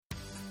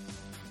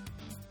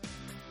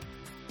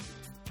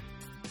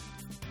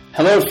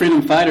Hello,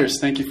 freedom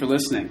fighters. Thank you for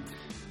listening.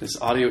 This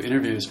audio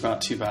interview is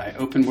brought to you by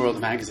OpenWorld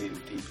magazine,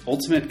 the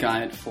ultimate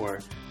guide for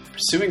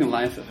pursuing a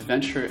life of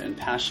adventure and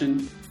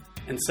passion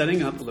and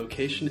setting up a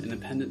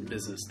location-independent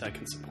business that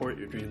can support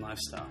your dream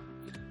lifestyle.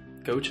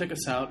 Go check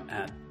us out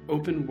at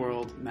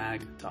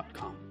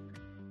openworldmag.com.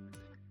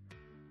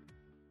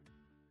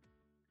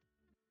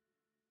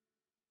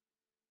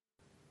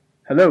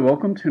 Hello,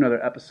 welcome to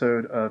another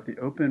episode of the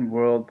Open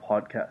World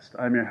podcast.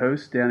 I'm your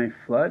host, Danny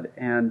Flood,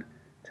 and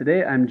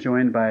today I'm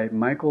joined by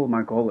Michael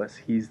Margolis.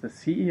 He's the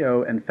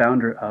CEO and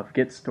founder of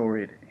Get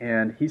Storied,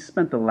 and he's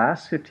spent the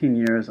last 15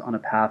 years on a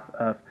path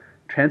of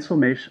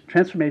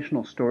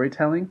transformational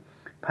storytelling,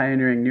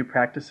 pioneering new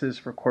practices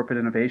for corporate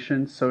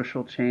innovation,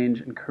 social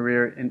change, and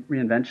career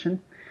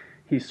reinvention.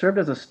 He served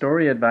as a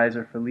story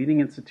advisor for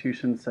leading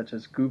institutions such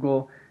as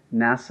Google,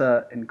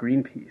 NASA, and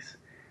Greenpeace.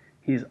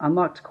 He's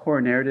unlocked core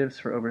narratives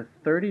for over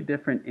 30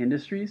 different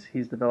industries.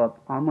 He's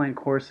developed online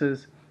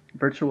courses,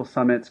 virtual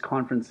summits,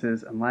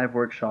 conferences, and live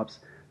workshops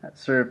that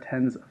serve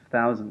tens of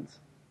thousands.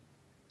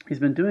 He's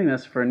been doing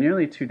this for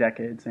nearly 2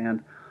 decades,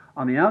 and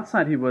on the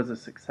outside he was a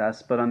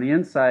success, but on the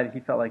inside he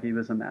felt like he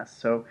was a mess.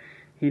 So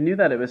he knew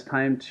that it was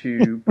time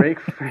to break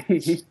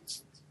free.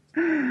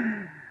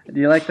 Do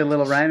you like the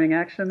little rhyming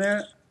action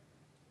there?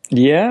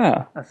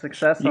 Yeah, a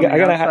success on the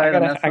outside, a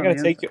mess on the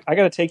inside. I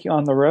got to take you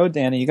on the road,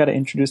 Danny. You got to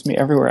introduce me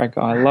everywhere I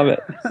go. I love it.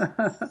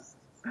 I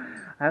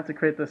have to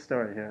create this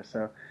story here.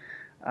 So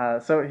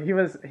he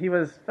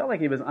felt like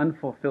he was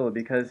unfulfilled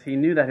because he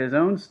knew that his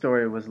own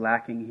story was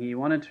lacking. He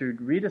wanted to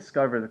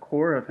rediscover the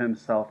core of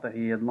himself that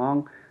he had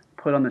long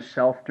put on the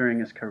shelf during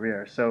his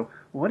career. So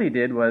what he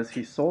did was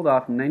he sold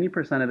off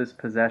 90% of his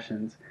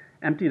possessions,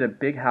 emptied a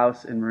big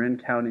house in Marin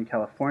County,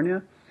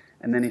 California,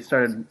 and then he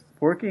started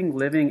working,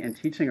 living, and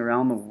teaching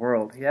around the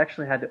world. He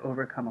actually had to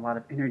overcome a lot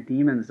of inner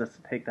demons just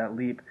to take that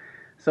leap.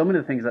 So many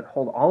of the things that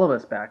hold all of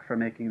us back from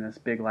making this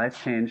big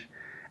life change.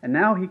 And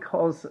now he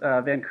calls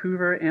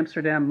Vancouver,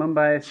 Amsterdam,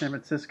 Mumbai, San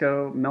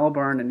Francisco,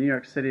 Melbourne, and New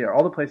York City are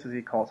all the places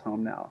he calls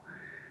home now.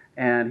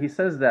 And he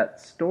says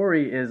that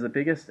story is the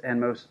biggest and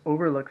most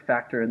overlooked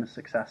factor in the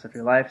success of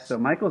your life. So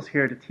Michael's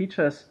here to teach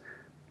us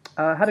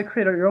how to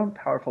create your own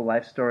powerful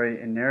life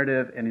story and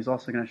narrative, and he's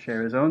also going to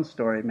share his own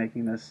story,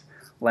 making this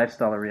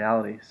lifestyle a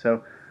reality.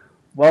 So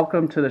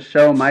welcome to the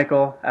show,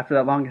 Michael. After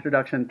that long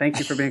introduction, thank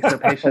you for being so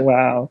patient.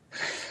 Wow.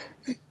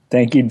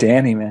 Thank you,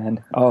 Danny,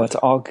 man. Oh, it's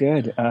all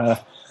good.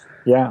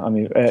 Yeah, I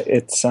mean,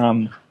 it's,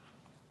 the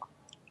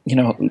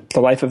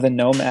life of the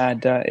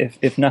nomad,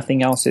 if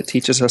nothing else, it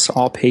teaches us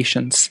all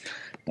patience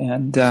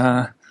and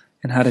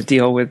how to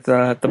deal with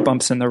the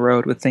bumps in the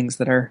road with things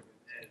that are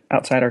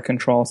outside our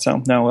control.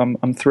 So, no,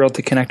 I'm thrilled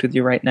to connect with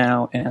you right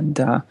now. And,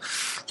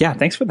 yeah,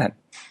 thanks for that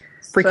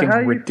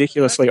freaking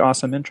ridiculously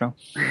awesome intro.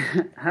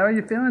 How are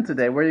you feeling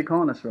today? Where are you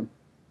calling us from?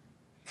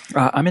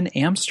 I'm in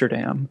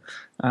Amsterdam,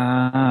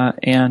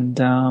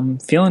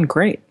 and feeling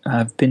great.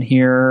 I've been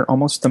here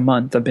almost a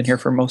month. I've been here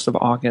for most of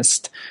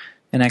August,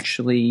 and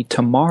actually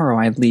tomorrow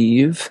I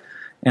leave,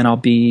 and I'll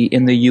be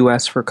in the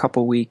U.S. for a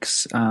couple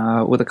weeks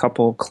with a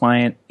couple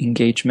client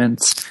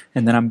engagements,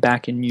 and then I'm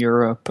back in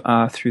Europe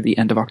through the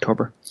end of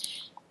October.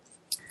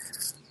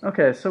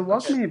 Okay, so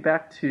walk me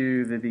back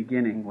to the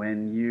beginning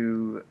when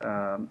you,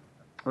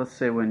 let's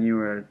say when you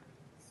were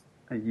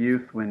a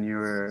youth, when you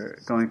were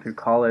going through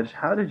college.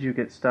 How did you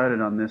get started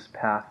on this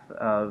path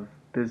of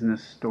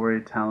business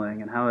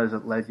storytelling, and how has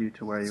it led you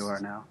to where you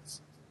are now?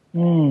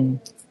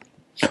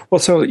 Well,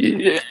 so,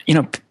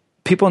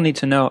 people need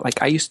to know,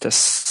 like, I used to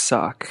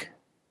suck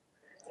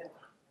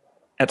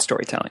at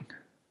storytelling,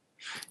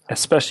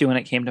 especially when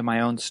it came to my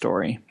own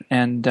story.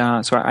 And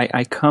so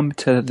I come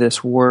to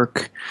this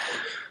work,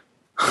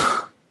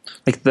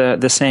 like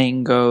the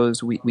saying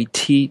goes, we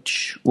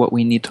teach what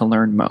we need to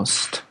learn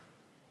most.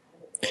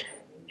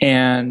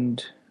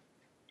 And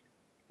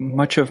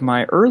much of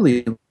my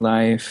early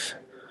life,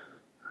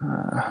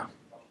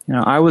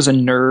 I was a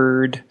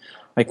nerd,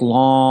 like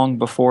long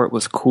before it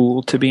was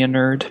cool to be a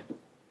nerd.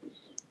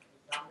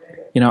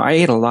 I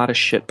ate a lot of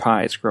shit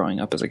pies growing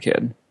up as a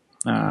kid.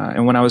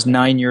 And when I was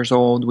 9 years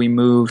old, we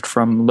moved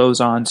from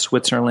Lausanne,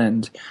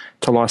 Switzerland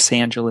to Los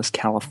Angeles,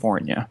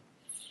 California.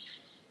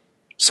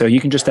 So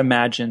you can just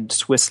imagine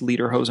Swiss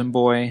lederhosen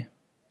boy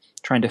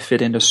trying to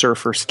fit into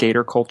surfer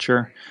skater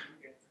culture.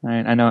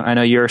 Right? I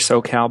know you're a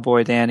SoCal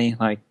boy, Danny.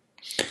 Like,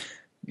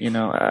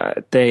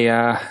 they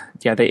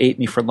ate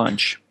me for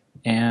lunch,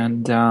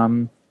 and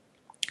I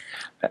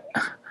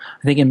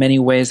think in many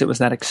ways it was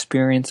that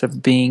experience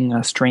of being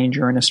a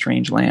stranger in a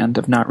strange land,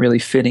 of not really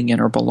fitting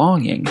in or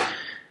belonging,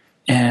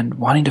 and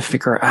wanting to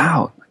figure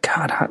out,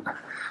 God,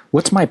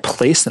 what's my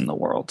place in the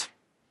world?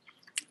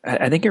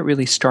 I think it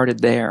really started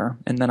there,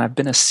 and then I've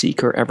been a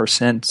seeker ever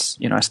since.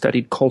 I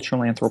studied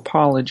cultural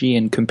anthropology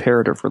and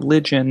comparative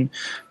religion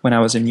when I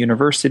was in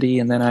university,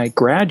 and then I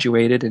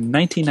graduated in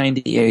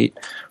 1998,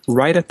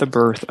 right at the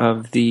birth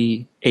of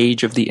the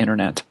age of the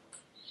internet.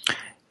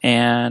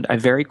 And I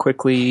very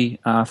quickly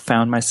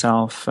found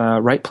myself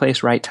right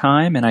place, right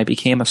time, and I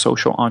became a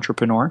social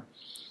entrepreneur.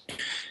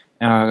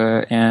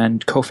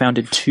 and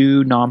co-founded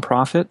two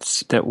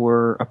nonprofits that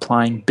were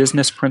applying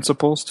business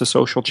principles to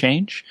social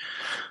change.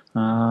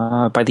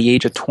 By the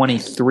age of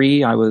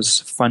 23, I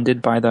was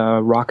funded by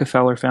the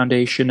Rockefeller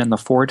Foundation and the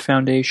Ford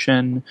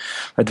Foundation,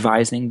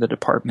 advising the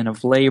Department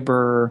of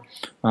Labor,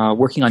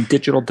 working on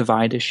digital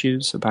divide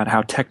issues about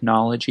how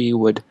technology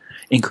would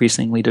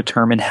increasingly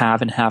determine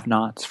have and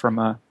have-nots from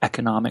an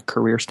economic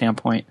career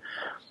standpoint.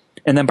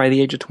 And then by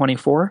the age of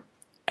 24,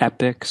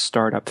 epic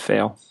startup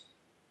fail.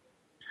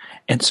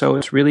 And so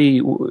it's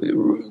really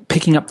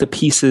picking up the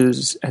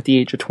pieces at the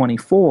age of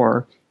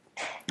 24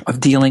 of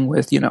dealing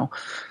with,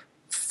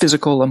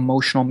 physical,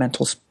 emotional,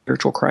 mental,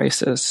 spiritual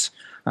crisis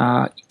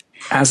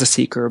as a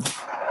seeker,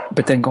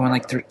 but then going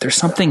like, there's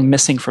something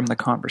missing from the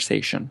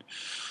conversation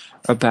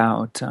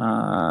about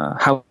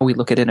how we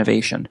look at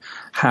innovation,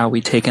 how we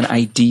take an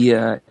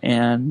idea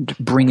and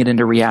bring it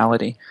into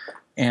reality.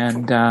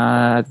 And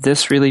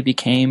this really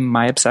became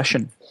my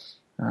obsession,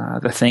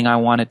 the thing I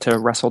wanted to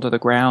wrestle to the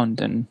ground.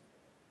 And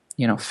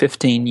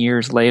 15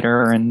 years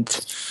later, and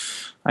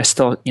I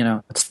still,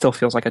 it still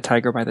feels like a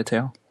tiger by the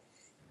tail.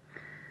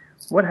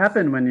 What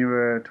happened when you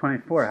were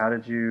 24? How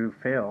did you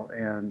fail?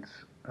 And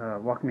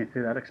walk me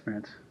through that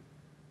experience.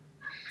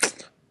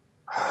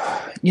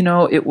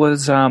 It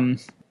was,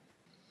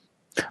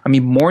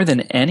 more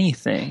than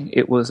anything,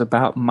 it was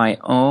about my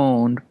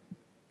own,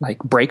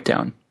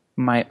 breakdown,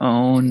 my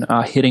own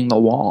hitting the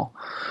wall,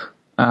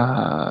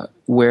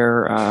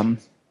 where,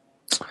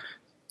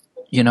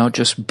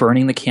 just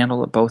burning the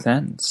candle at both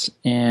ends.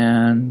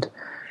 And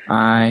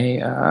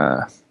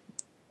I,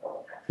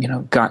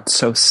 got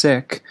so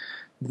sick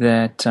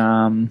that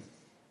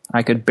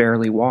I could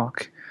barely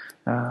walk.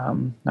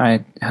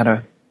 I had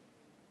a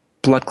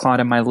blood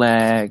clot in my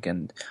leg,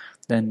 and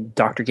then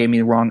doctor gave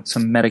me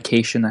some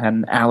medication I had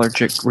an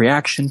allergic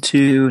reaction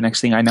to.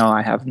 Next thing I know,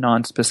 I have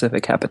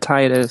non-specific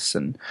hepatitis,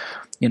 and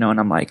and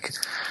I'm like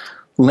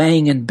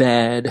laying in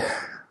bed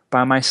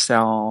by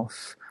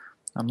myself.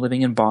 I'm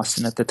living in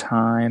Boston at the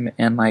time,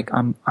 and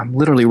I'm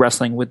literally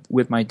wrestling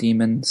with my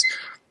demons,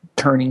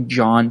 turning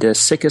jaundice,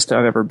 sickest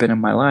I've ever been in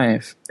my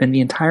life. And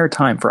the entire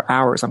time, for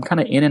hours, I'm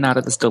kind of in and out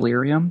of this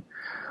delirium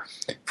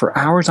for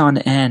hours on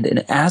end.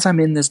 And as I'm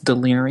in this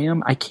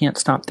delirium, I can't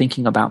stop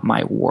thinking about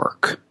my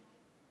work.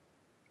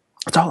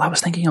 That's all I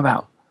was thinking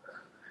about.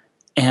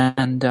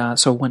 And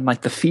so when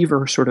the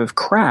fever sort of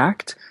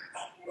cracked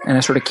and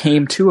I sort of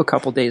came to a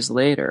couple days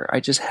later, I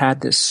just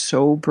had this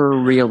sober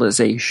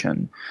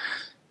realization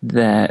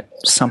that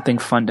something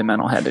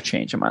fundamental had to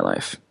change in my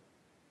life.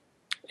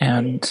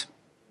 And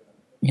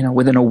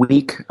within a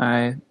week,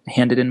 I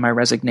handed in my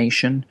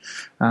resignation.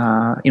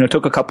 It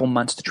took a couple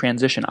months to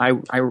transition.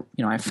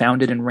 I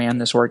founded and ran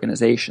this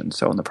organization.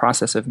 So in the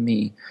process of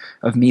me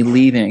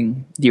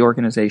leaving the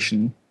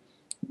organization,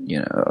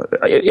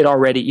 it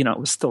already, it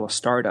was still a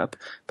startup,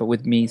 but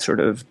with me sort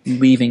of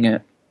leaving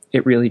it,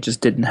 it really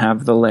just didn't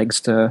have the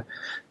legs to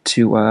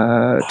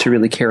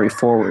really carry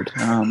forward.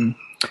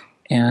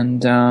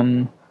 And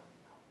I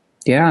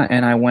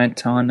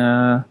went on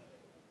a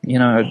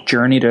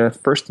journey to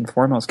first and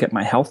foremost get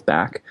my health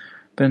back.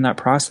 But in that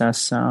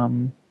process,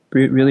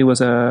 it really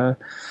was a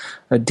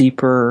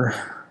deeper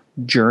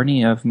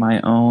journey of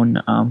my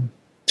own,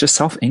 just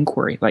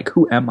self-inquiry.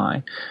 Who am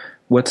I?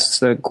 What's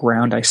the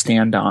ground I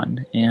stand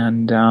on?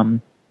 And,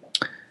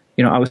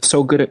 I was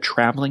so good at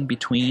traveling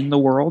between the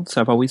worlds.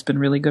 I've always been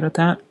really good at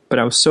that. But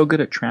I was so good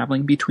at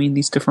traveling between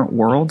these different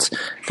worlds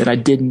that I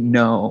didn't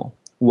know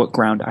what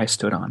ground I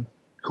stood on,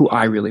 who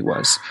I really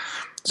was.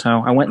 So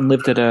I went and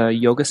lived at a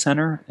yoga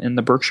center in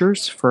the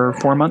Berkshires for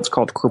 4 months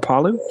called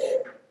Kripalu,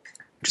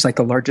 which is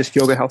the largest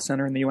yoga health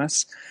center in the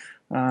U.S.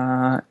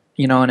 And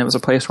it was a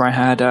place where I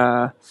had,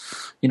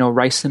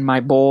 rice in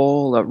my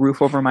bowl, a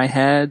roof over my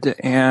head,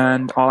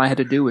 and all I had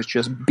to do was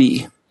just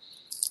be.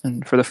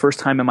 And for the first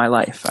time in my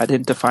life, I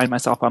didn't define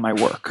myself by my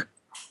work.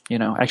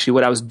 Actually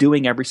what I was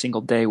doing every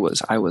single day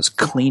was I was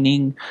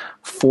cleaning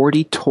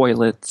 40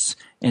 toilets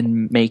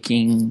and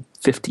making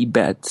 50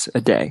 beds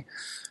a day.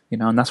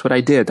 And that's what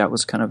I did. That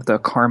was kind of the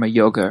karma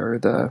yoga, or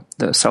the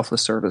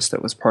selfless service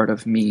that was part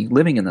of me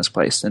living in this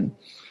place. And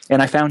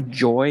I found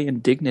joy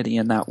and dignity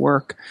in that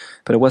work,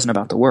 but it wasn't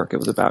about the work. It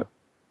was about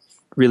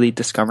really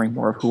discovering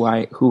more of who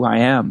I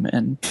am.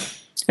 And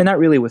that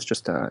really was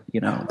just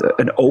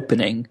an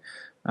opening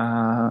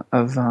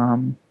of a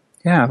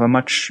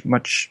much,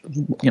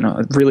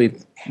 really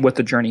what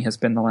the journey has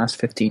been the last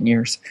 15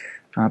 years.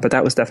 But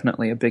that was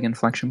definitely a big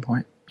inflection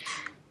point.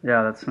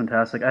 Yeah, that's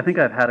fantastic. I think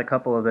I've had a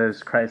couple of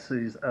those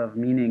crises of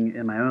meaning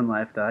in my own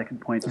life that I can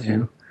point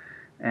to.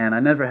 And I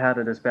never had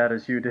it as bad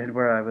as you did,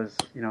 where I was,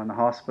 in the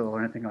hospital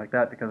or anything like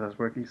that, because I was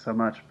working so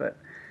much. But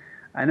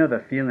I know the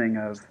feeling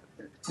of,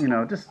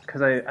 just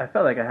because I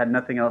felt like I had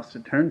nothing else to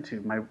turn to.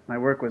 My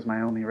work was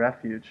my only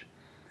refuge.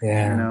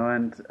 Yeah.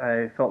 And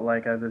I felt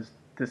like I was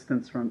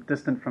distant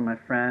from my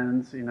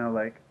friends. They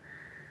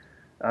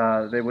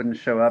wouldn't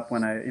show up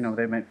when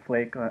they might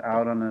flake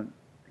out on a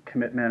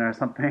commitment or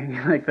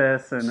something like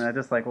this, and I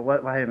just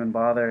why even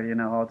bother?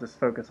 I'll just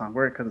focus on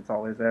work because it's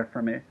always there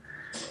for me.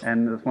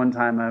 And this one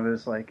time I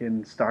was like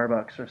in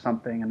Starbucks or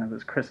something, and it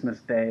was Christmas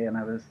Day, and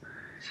I was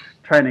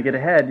trying to get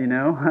ahead,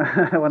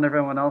 when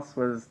everyone else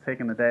was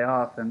taking the day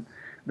off. And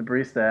the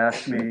barista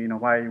asked me,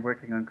 why are you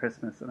working on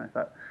Christmas? And I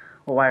thought,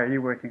 well, why are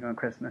you working on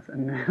Christmas?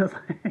 And it was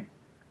like,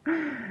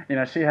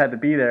 she had to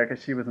be there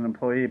because she was an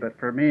employee, but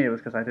for me, it was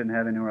because I didn't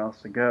have anywhere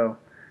else to go.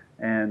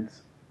 And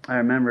I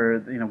remember,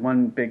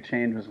 one big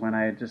change was when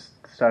I just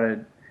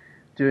started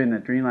doing the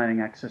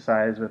dreamlining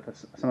exercise with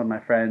some of my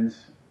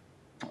friends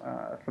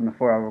from the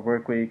 4-hour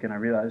work week, and I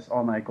realized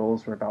all my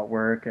goals were about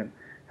work and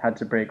had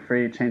to break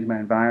free, change my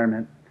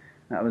environment.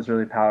 That was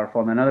really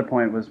powerful. And another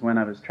point was when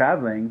I was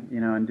traveling,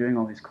 and doing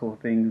all these cool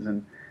things,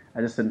 and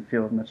I just didn't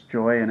feel much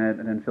joy in it. I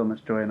didn't feel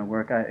much joy in the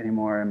work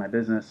anymore in my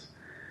business.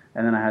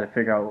 And then I had to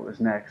figure out what was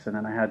next. And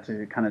then I had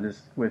to kind of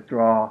just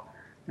withdraw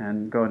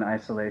and go into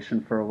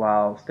isolation for a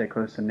while, stay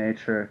close to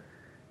nature,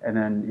 and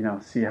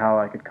then, see how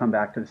I could come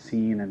back to the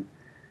scene and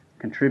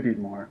contribute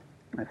more,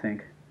 I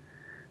think.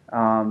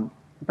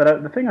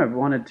 But the thing I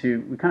wanted to,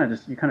 you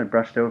kind of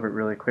brushed over it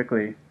really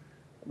quickly.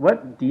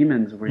 What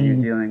demons were you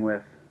dealing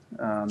with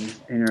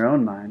in your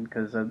own mind?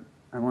 Because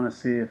I want to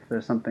see if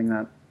there's something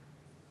that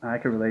I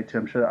could relate to.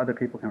 I'm sure that other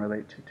people can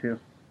relate to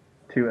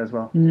too as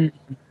well.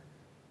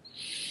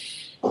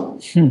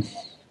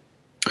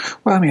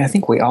 Well, I mean, I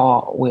think we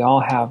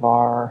all have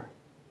our,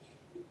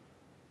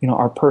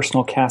 our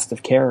personal cast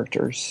of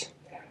characters,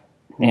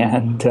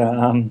 and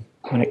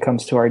when it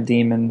comes to our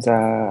demons,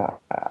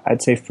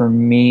 I'd say for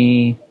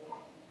me,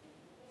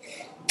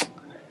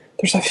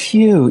 there's a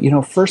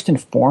few. First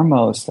and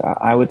foremost,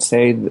 I would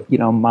say that,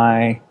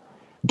 my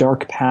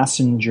dark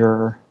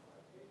passenger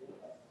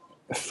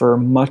for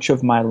much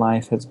of my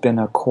life has been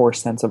a core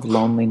sense of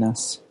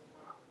loneliness,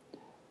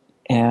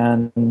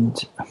 and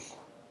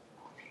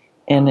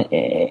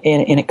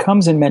it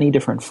comes in many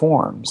different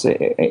forms.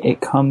 It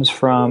comes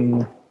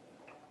from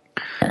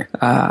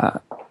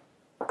a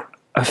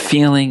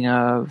feeling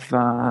of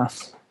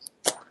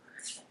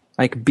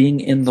like being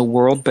in the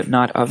world but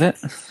not of it.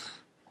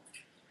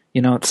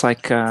 It's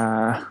like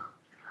I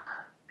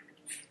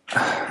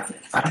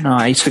don't know.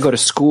 I used to go to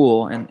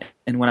school, and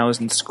when I was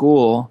in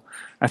school,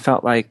 I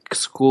felt like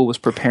school was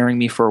preparing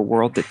me for a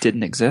world that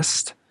didn't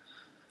exist.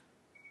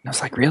 And I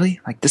was like, really?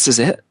 Like, this is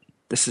it?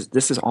 This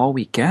is all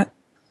we get?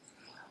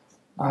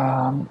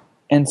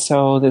 And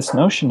so this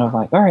notion of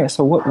like, all right,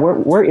 so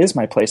where is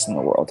my place in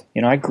the world?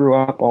 I grew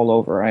up all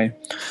over. I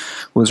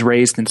was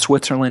raised in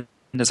Switzerland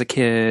as a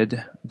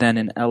kid, then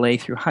in LA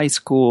through high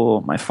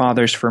school. My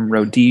father's from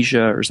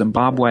Rhodesia or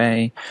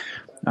Zimbabwe.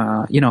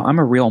 I'm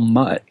a real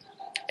mutt.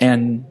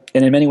 And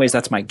in many ways,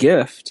 that's my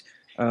gift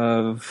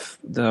of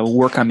the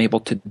work I'm able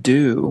to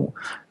do.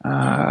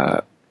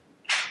 But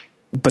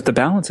the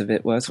balance of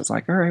it was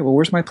like, all right, well,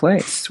 where's my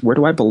place? Where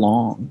do I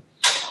belong?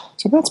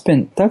 So that's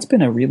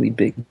been a really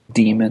big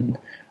demon.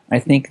 I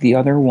think the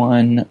other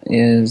one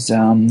is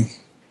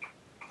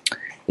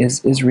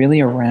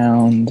really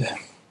around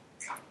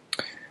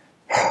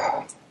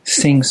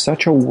seeing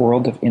such a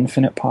world of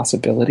infinite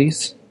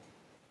possibilities.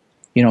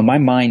 My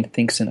mind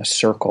thinks in a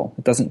circle.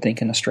 It doesn't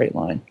think in a straight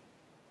line.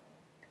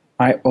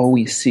 I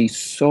always see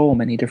so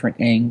many different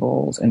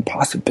angles and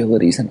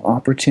possibilities and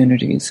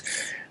opportunities.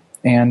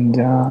 And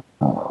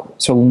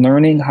so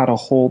learning how to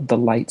hold the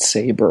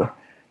lightsaber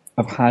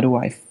of how do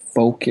I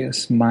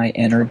focus my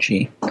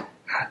energy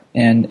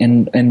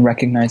and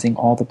recognizing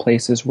all the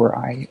places where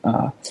I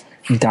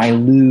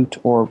dilute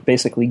or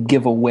basically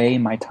give away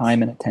my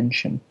time and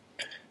attention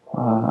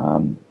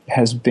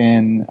has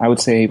been, I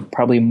would say,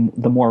 probably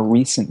the more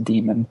recent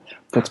demon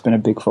that's been a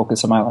big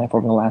focus of my life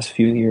over the last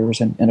few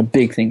years, and a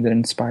big thing that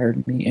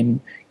inspired me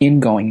in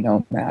going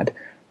nomad,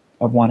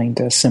 of wanting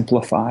to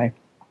simplify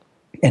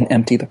and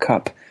empty the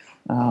cup,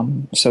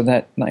 so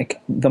that like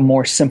the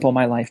more simple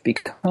my life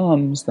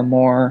becomes, the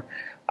more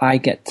I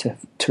get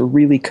to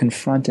really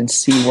confront and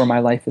see where my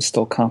life is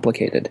still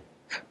complicated,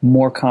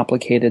 more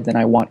complicated than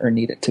I want or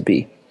need it to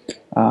be.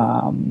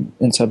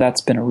 And so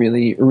that's been a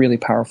really, really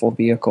powerful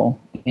vehicle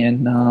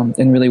in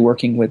really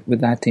working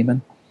with that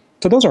demon.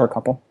 So those are a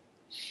couple.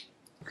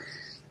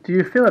 Do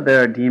you feel that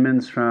there are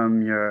demons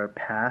from your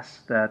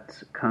past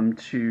that come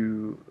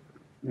to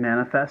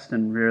manifest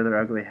and rear their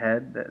ugly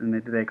head,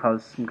 and do they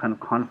cause some kind of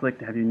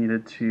conflict? Have you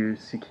needed to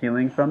seek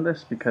healing from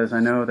this? Because I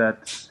know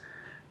that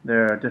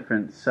there are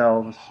different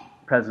selves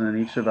present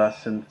in each of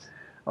us, and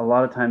a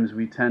lot of times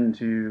we tend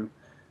to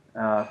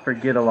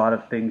forget a lot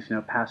of things,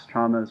 past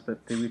traumas, but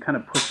we kind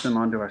of push them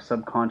onto our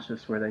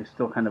subconscious where they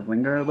still kind of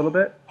linger a little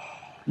bit.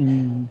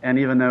 And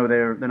even though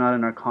they're not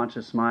in our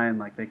conscious mind,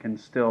 like they can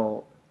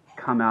still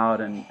come out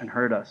and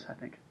hurt us, I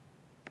think.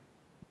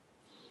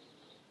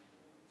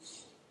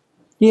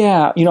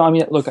 Yeah,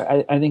 look,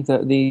 I think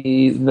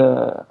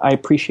that I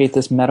appreciate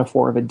this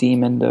metaphor of a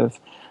demon of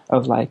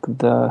like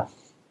the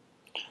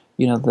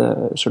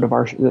sort of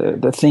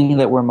the thing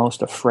that we're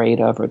most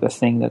afraid of, or the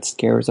thing that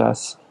scares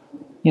us,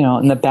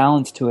 and the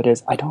balance to it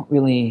is I don't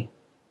really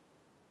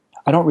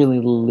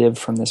live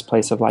from this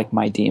place of like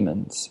my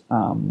demons.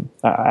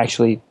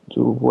 Actually,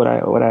 what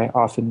I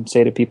often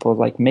say to people is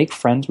like, make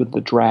friends with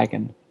the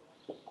dragon.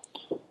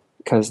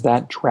 because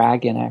that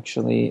dragon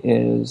actually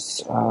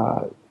is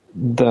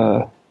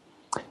the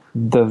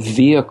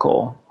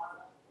vehicle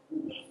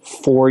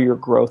for your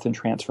growth and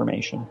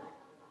transformation.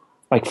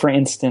 Like, for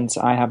instance,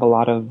 I have a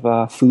lot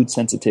of food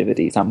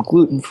sensitivities. I'm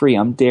gluten-free,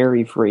 I'm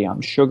dairy-free,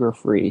 I'm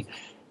sugar-free.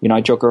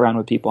 I joke around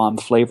with people, I'm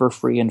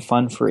flavor-free and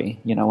fun-free,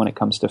 when it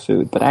comes to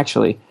food. But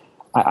actually,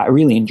 I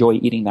really enjoy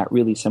eating that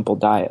really simple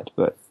diet.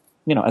 But,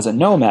 as a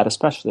nomad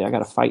especially, I got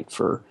to fight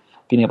for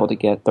being able to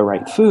get the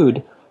right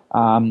food.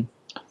 And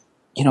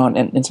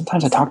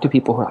sometimes I talk to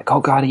people who are like,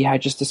 oh God, yeah, I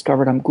just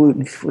discovered I'm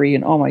gluten-free,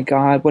 and oh my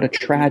God, what a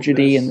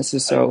tragedy, and this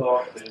is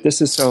so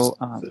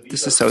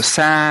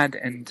sad,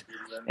 and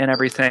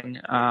everything.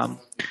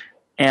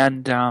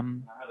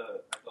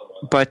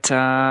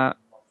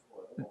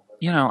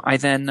 I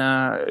then,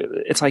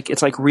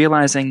 it's like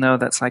realizing though,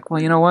 that's like,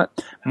 well, you know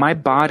what? My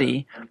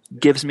body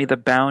gives me the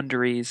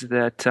boundaries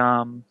that,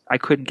 I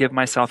couldn't give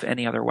myself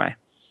any other way.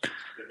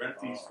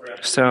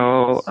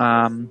 So,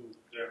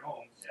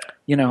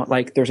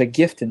 like there's a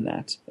gift in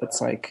that.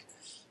 It's like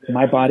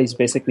my body's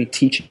basically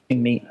teaching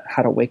me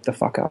how to wake the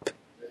fuck up.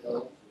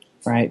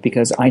 Right?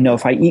 Because I know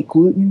if I eat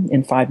gluten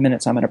in 5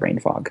 minutes, I'm in a brain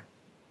fog.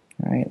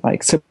 Right?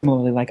 Like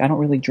similarly, like I don't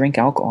really drink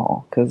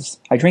alcohol because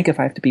I drink if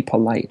I have to be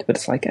polite, but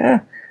it's like,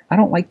 I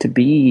don't like to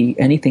be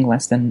anything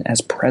less than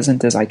as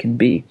present as I can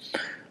be.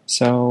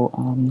 So,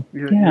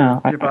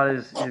 your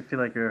body's, you feel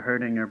like you're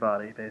hurting your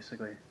body,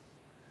 basically.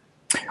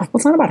 Well,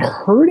 it's not about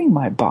hurting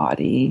my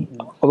body,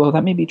 although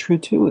that may be true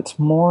too. It's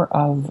more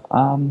of,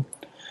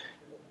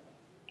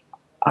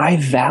 I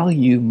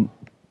value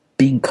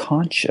being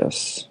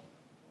conscious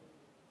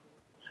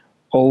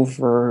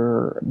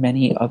over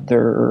many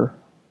other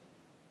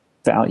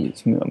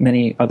values,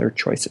 many other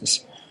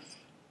choices.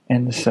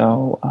 And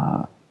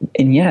so,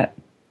 and yet,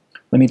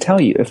 let me tell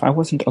you, if I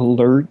wasn't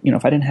alert,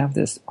 if I didn't have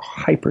this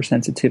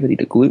hypersensitivity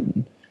to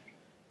gluten,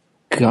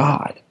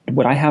 God,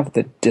 would I have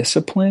the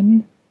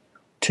discipline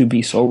to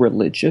be so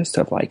religious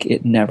of like,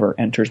 it never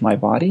enters my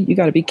body? You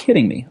got to be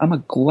kidding me. I'm a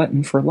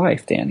glutton for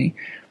life, Danny.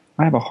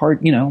 I have a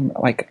heart,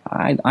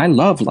 I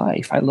love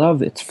life. I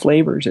love its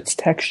flavors, its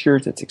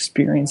textures, its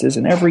experiences,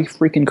 and every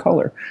freaking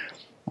color.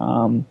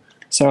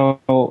 So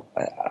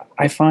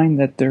I find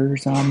that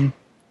there's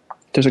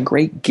a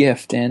great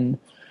gift in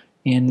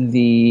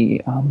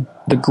the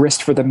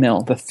grist for the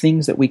mill, the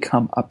things that we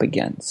come up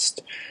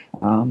against.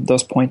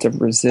 Those points of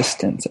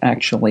resistance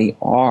actually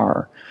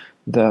are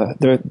they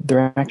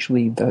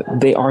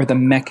are the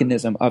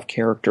mechanism of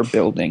character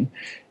building,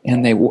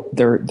 and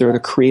they're the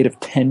creative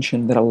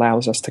tension that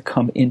allows us to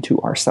come into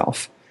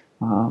ourself.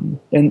 And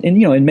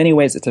in many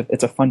ways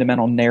it's a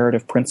fundamental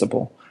narrative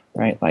principle,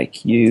 right?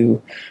 Like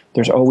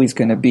there's always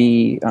going to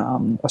be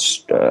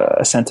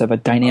a sense of a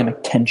dynamic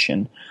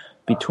tension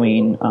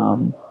between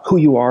who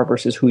you are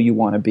versus who you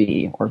want to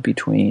be, or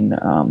between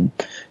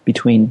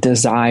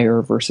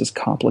desire versus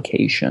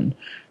complication.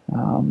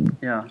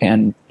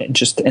 And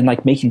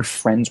like making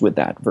friends with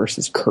that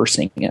versus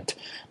cursing it,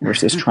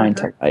 versus trying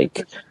to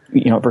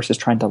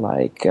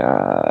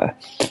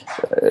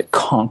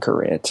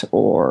conquer it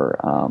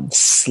or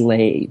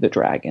slay the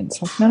dragon.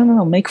 So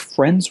no, make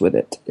friends with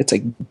it. It's a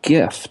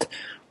gift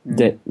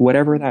that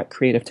whatever that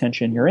creative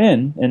tension you're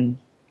in, and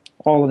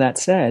all of that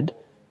said,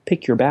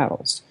 pick your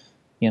battles.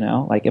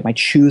 Like, am I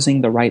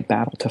choosing the right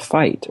battle to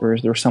fight, or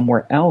is there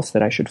somewhere else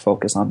that I should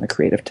focus on the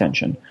creative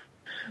tension?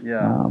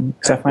 Yeah,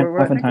 because I find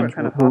oftentimes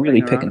we're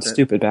really picking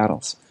stupid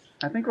battles.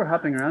 I think we're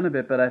hopping around a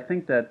bit, but I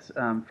think that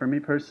for me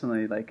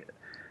personally, like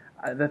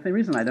the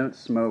reason I don't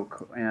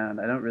smoke and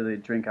I don't really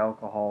drink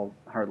alcohol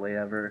hardly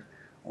ever,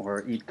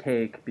 or eat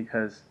cake,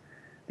 because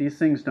these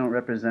things don't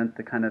represent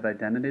the kind of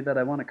identity that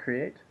I want to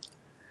create.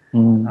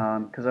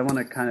 Because I want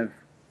to kind of,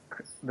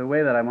 the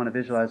way that I want to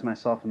visualize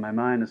myself in my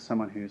mind is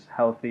someone who's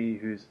healthy,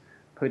 who's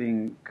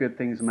putting good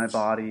things in my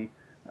body,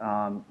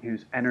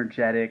 who's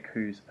energetic,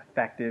 who's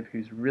effective,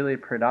 who's really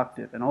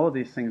productive, and all of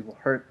these things will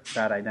hurt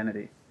that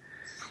identity,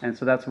 and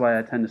so that's why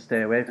I tend to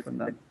stay away from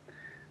them.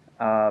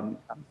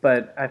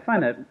 But I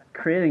find that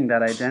creating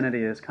that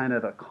identity is kind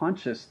of a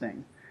conscious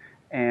thing,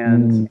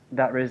 and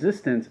that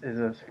resistance is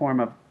a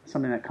form of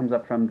something that comes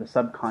up from the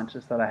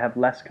subconscious that I have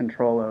less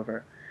control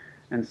over,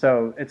 and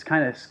so it's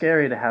kind of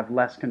scary to have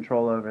less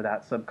control over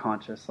that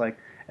subconscious. And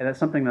that's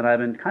something that I've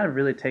been kind of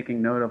really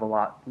taking note of a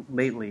lot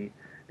lately.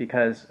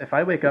 Because if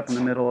I wake up in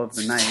the middle of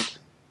the night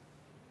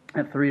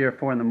at 3 or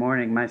 4 in the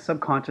morning, my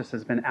subconscious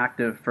has been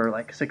active for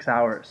like 6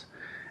 hours.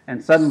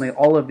 And suddenly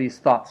all of these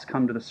thoughts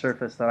come to the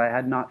surface that I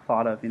had not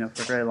thought of, for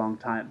a very long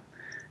time.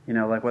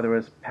 Like whether it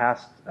was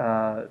past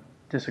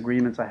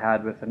disagreements I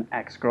had with an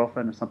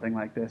ex-girlfriend or something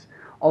like this.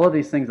 All of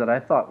these things that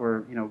I thought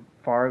were,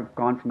 far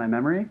gone from my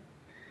memory,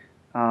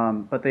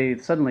 but they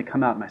suddenly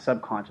come out in my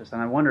subconscious.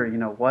 And I wonder,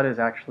 what is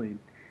actually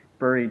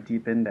buried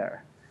deep in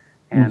there?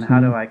 And how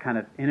do I kind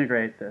of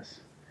integrate this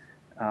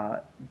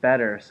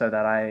better so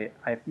that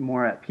I'm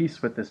more at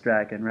peace with this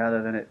dragon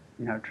rather than it,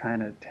 trying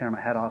to tear my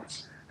head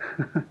off.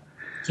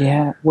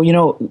 Yeah.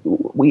 Well,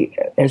 we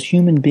as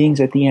human beings,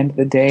 at the end of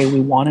the day, we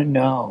want to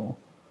know,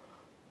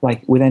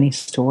 like with any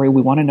story,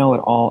 we want to know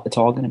it's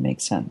all going to make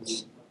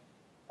sense.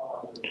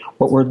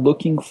 What we're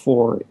looking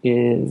for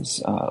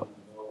is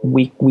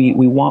we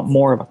want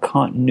more of a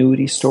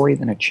continuity story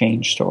than a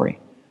change story.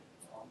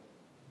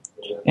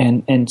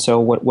 And so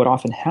what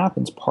often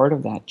happens, part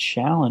of that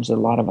challenge that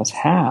a lot of us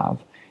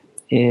have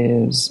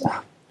is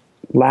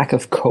lack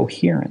of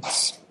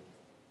coherence.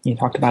 You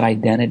talked about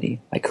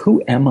identity. Like,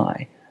 who am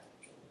I?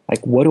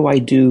 Like, what do I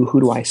do? Who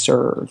do I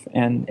serve?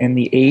 And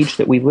the age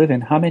that we live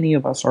in, how many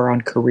of us are on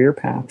career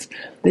paths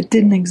that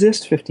didn't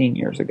exist 15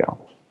 years ago?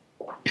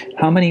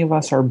 How many of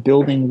us are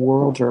building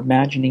worlds or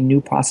imagining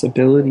new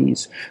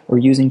possibilities or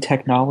using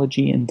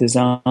technology and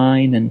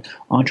design and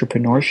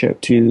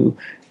entrepreneurship to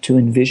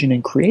envision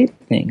and create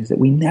things that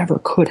we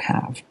never could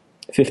have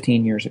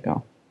 15 years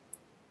ago?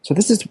 So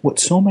this is what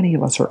so many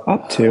of us are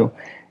up to.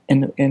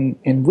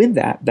 And with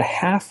that, the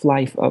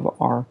half-life of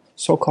our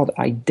so-called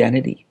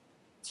identity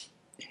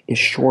is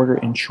shorter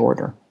and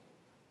shorter.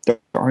 There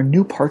are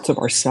new parts of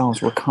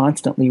ourselves we're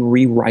constantly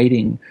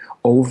rewriting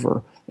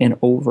over and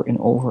over and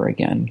over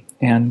again.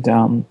 And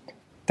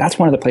that's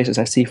one of the places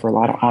I see for a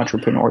lot of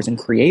entrepreneurs and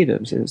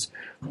creatives is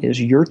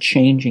you're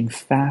changing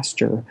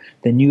faster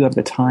than you have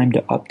the time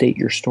to update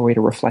your story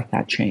to reflect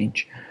that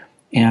change.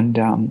 And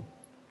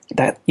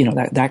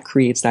that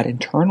creates that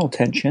internal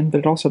tension, but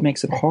it also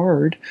makes it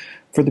hard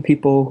for the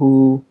people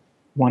who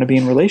want to be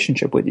in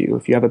relationship with you.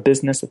 If you have a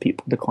business,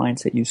 the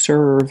clients that you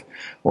serve,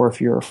 or if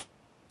you're a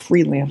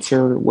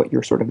freelancer, what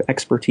your sort of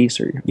expertise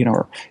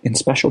or in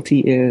specialty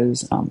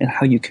is, and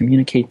how you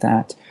communicate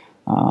that,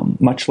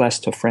 much less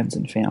to friends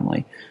and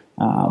family.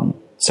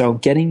 So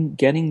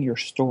getting your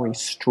story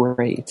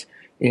straight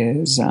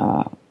is,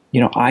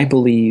 I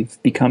believe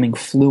becoming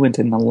fluent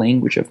in the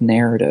language of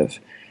narrative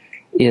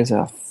is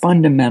a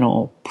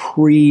fundamental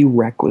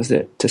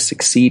prerequisite to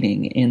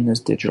succeeding in this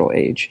digital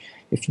age.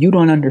 If you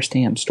don't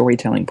understand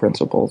storytelling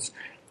principles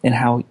and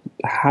how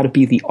to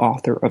be the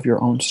author of your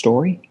own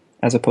story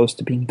as opposed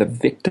to being the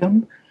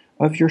victim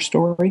of your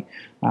story,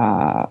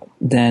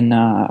 then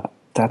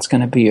that's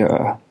going to be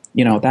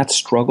that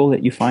struggle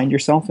that you find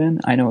yourself in.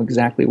 I know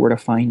exactly where to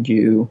find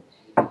you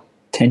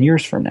 10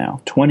 years from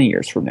now, 20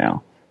 years from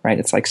now, right?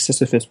 It's like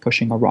Sisyphus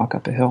pushing a rock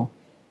up a hill.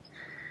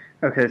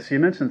 Okay, so you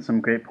mentioned some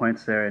great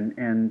points there,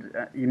 and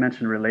you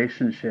mentioned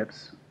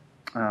relationships,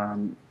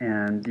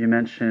 and you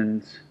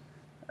mentioned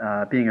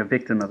being a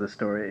victim of the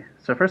story.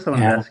 So first I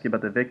want to ask you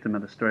about the victim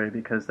of the story,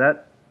 because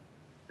that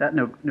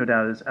no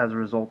doubt is as a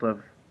result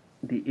of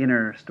the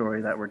inner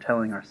story that we're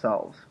telling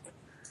ourselves.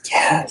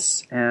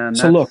 Yes. And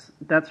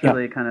that's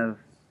really kind of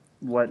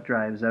what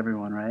drives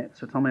everyone, right?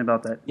 So tell me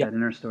about that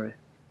inner story.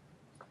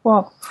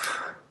 Well,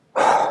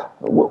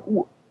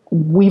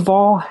 we've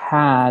all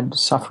had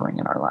suffering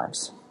in our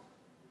lives.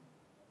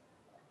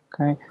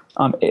 Okay?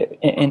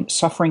 And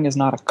suffering is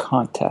not a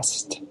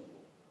contest.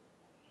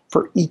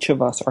 For each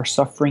of us, our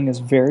suffering is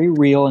very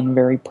real and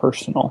very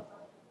personal.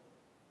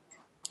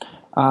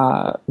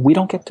 We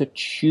don't get to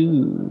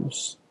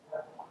choose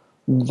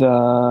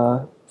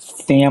the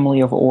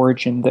family of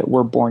origin that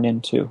we're born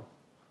into.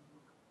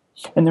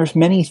 And there's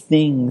many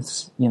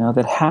things,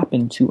 that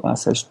happen to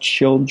us as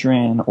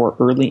children or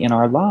early in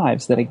our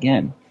lives that,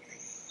 again,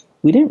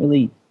 we didn't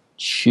really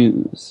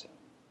choose.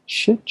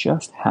 Shit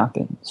just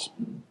happens.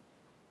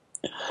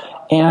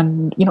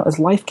 And, as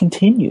life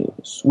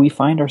continues, we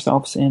find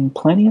ourselves in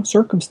plenty of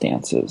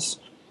circumstances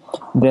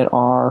that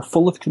are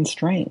full of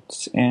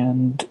constraints,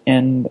 and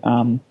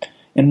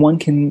one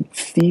can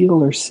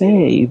feel or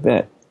say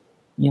that,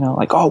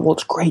 oh, well,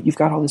 it's great, you've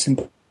got all this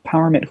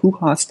empowerment,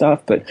 hoo-ha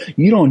stuff, but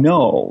you don't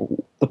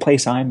know the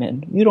place I'm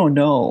in. You don't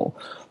know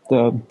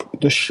the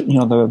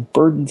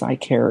burdens I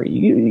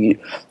carry.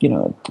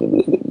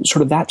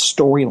 Sort of that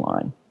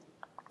storyline,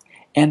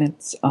 and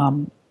it's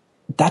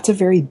that's a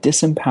very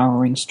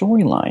disempowering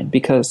storyline,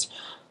 because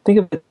think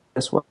of it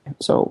this way.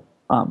 So,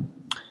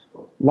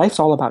 life's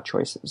all about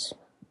choices.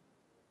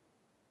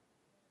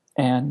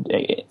 And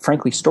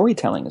frankly,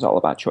 storytelling is all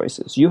about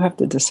choices. You have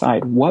to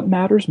decide what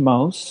matters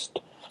most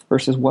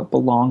versus what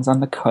belongs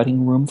on the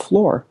cutting room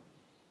floor.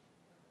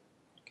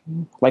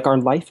 Like, our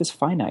life is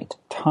finite.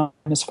 Time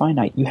is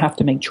finite. You have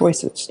to make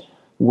choices.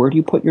 Where do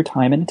you put your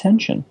time and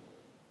attention?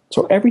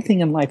 So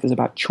everything in life is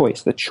about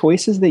choice. The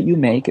choices that you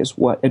make is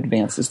what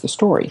advances the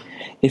story.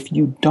 If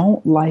you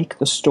don't like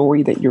the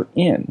story that you're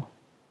in,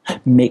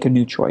 make a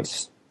new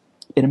choice.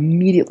 It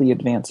immediately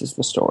advances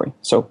the story.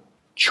 So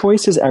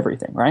choice is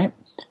everything, right?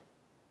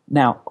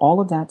 Now,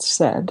 all of that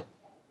said,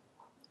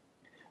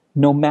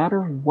 no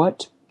matter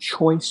what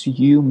choice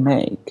you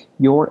make,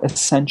 your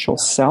essential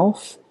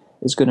self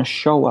is going to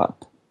show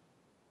up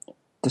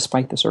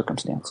despite the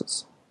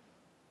circumstances.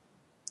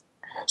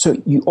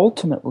 So you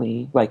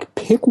ultimately,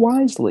 pick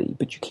wisely,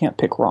 but you can't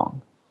pick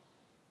wrong.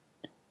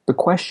 The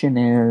question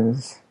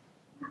is,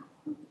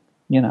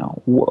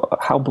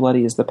 how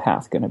bloody is the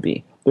path going to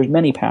be? There's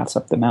many paths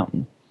up the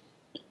mountain.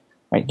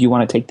 Right? Do you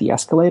want to take the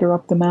escalator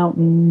up the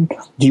mountain?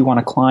 Do you want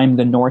to climb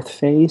the north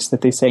face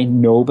that they say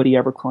nobody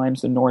ever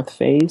climbs the north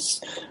face,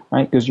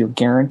 right? Because you're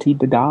guaranteed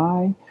to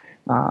die.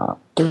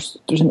 There's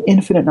an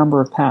infinite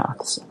number of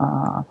paths.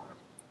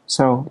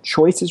 So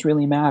choices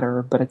really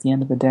matter, but at the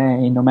end of the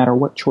day, no matter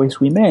what choice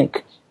we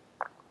make,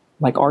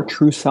 like our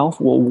true self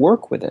will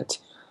work with it,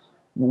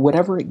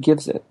 whatever it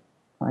gives it,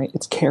 right?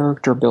 It's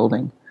character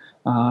building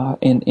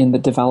in the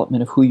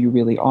development of who you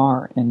really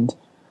are. And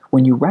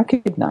when you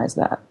recognize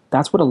that,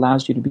 that's what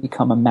allows you to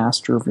become a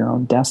master of your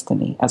own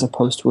destiny as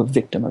opposed to a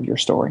victim of your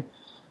story.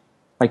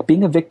 Like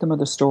being a victim of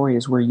the story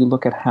is where you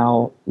look at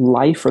how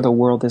life or the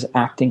world is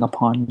acting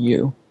upon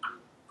you.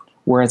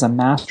 Whereas a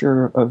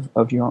master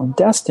of your own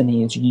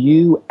destiny is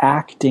you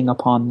acting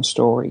upon the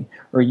story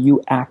or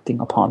you acting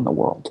upon the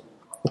world.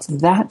 It's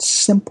that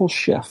simple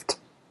shift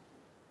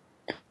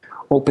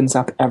opens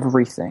up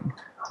everything.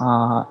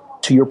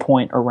 To your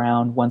point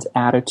around one's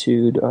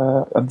attitude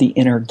of the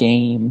inner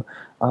game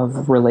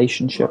of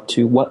relationship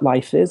to what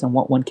life is and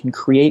what one can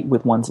create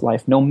with one's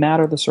life, no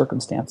matter the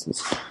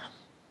circumstances.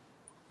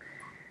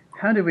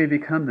 How do we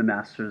become the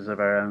masters of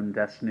our own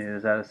destiny?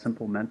 Is that a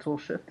simple mental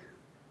shift?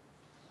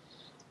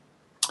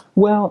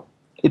 Well,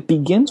 it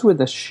begins with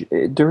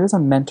there is a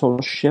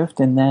mental shift,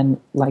 and then,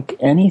 like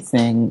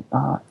anything,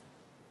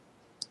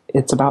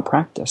 it's about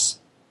practice.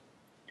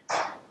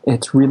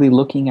 It's really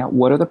looking at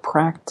what are the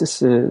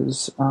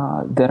practices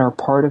that are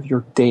part of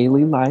your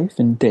daily life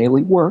and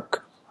daily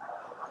work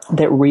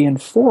that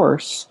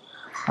reinforce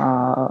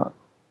how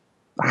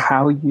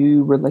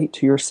you relate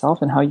to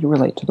yourself and how you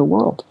relate to the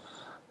world.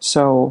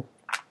 So,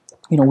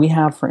 we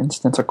have, for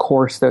instance, a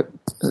course that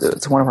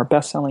it's one of our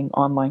best-selling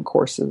online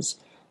courses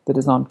that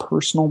is on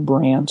personal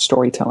brand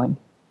storytelling.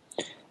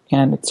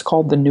 And it's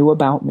called The New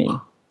About Me.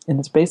 And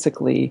it's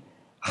basically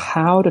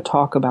how to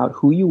talk about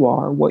who you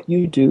are, what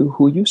you do,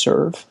 who you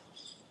serve,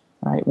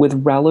 right,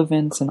 with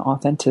relevance and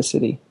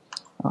authenticity,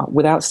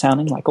 without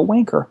sounding like a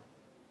wanker.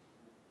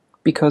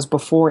 Because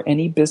before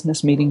any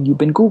business meeting, you've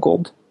been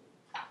Googled.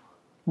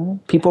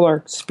 Right? People are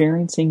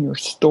experiencing your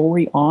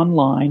story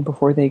online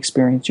before they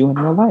experience you in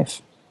real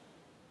life.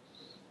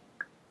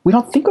 We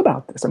don't think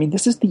about this. I mean,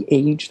 this is the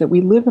age that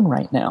we live in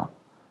right now.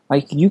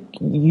 Like,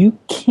 you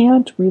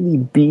can't really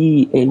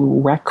be a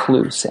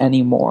recluse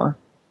anymore.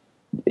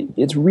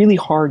 It's really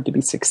hard to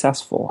be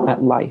successful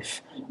at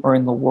life or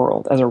in the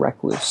world as a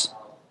recluse.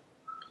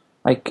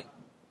 Like,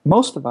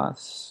 most of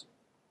us,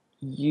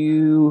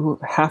 you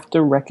have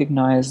to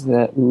recognize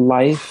that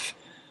life,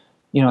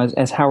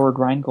 as Howard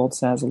Rheingold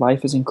says,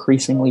 life is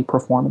increasingly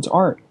performance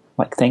art.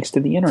 Like, thanks to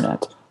the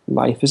internet,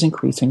 life is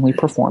increasingly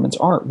performance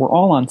art. We're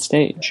all on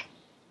stage.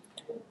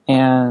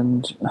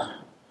 And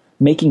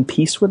making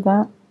peace with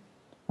that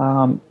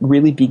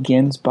really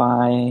begins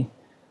by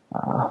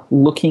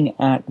looking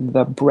at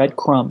the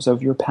breadcrumbs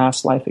of your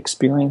past life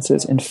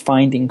experiences and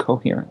finding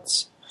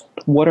coherence.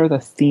 What are the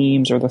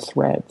themes or the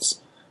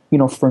threads?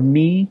 For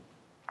me,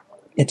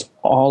 it's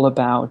all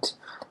about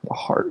the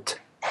heart.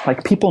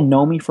 Like, people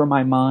know me for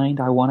my mind.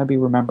 I want to be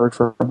remembered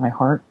for my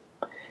heart.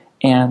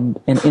 And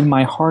in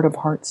my heart of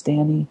hearts,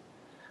 Danny,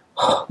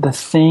 the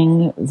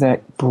thing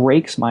that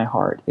breaks my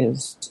heart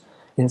is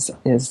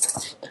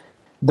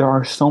there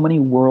are so many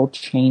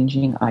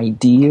world-changing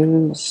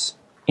ideas,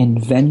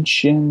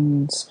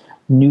 inventions,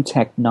 new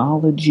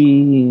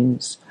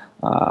technologies,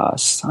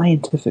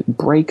 scientific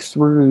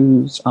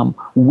breakthroughs,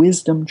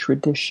 wisdom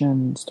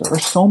traditions. There are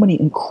so many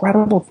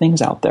incredible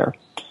things out there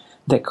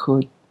that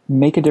could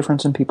make a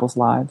difference in people's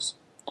lives.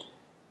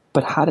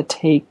 But how to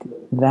take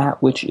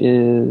that which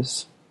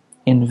is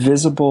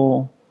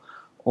invisible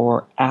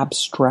or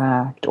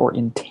abstract or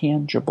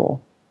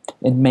intangible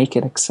and make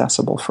it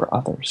accessible for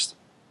others.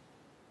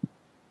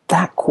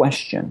 That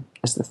question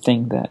is the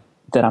thing that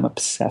I'm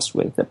obsessed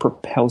with, that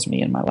propels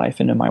me in my life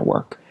and in my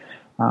work.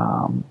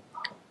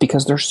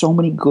 Because there's so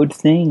many good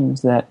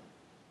things that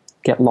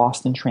get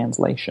lost in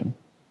translation.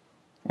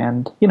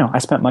 And, I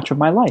spent much of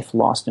my life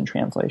lost in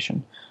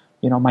translation.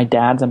 My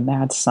dad's a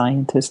mad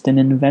scientist and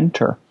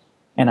inventor.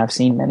 And I've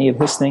seen many of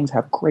his things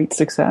have great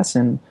success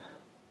and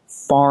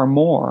far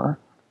more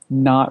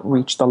not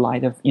reach the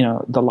light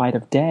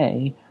of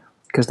day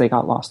because they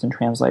got lost in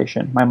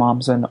translation. My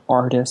mom's an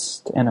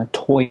artist and a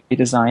toy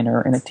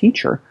designer and a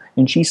teacher.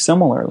 And she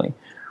similarly,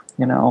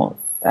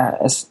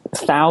 has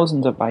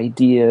thousands of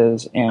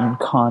ideas and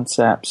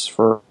concepts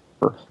for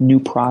new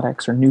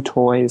products or new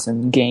toys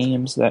and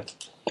games that,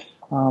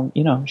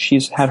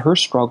 she's had her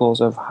struggles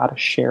of how to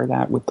share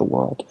that with the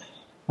world.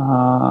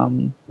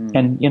 And,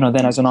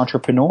 then as an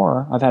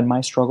entrepreneur, I've had my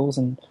struggles,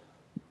 and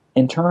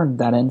in turn,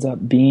 that ends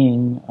up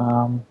being,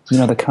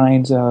 the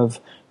kinds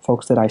of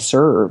folks that I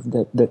serve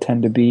that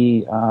tend to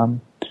be,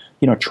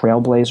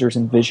 trailblazers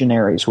and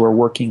visionaries who are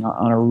working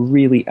on a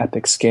really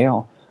epic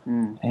scale.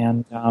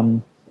 And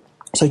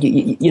so,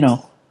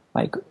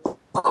 like,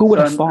 who would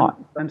have thought?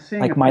 I'm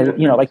seeing like my,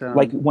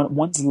 like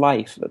one's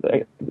life.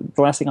 The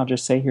last thing I'll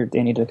just say here,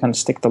 Danny, to kind of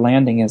stick the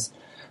landing is,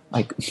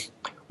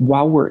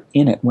 while we're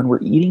in it, when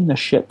we're eating the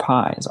shit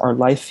pies, our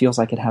life feels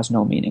like it has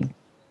no meaning.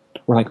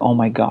 were like, oh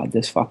my God,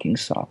 this fucking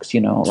sucks.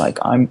 Like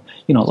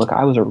look,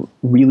 I was a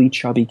really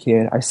chubby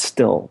kid. I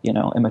still,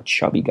 am a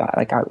chubby guy.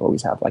 Like I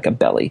always have like a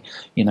belly,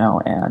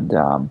 and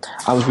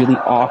I was really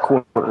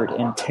awkward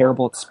and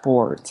terrible at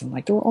sports. And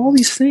like, there were all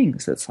these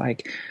things that's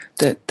like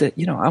that,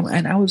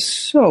 and I was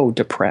so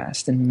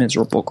depressed and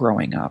miserable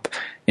growing up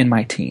in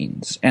my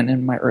teens and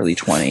in my early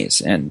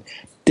 20s and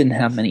didn't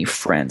have many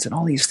friends and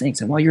all these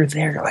things. And while you're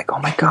there, you're like, oh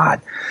my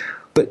God.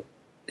 But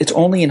it's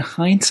only in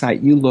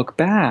hindsight you look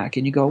back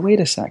and you go, wait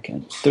a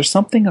second. There's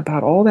something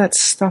about all that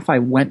stuff I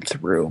went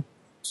through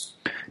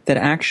that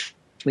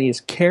actually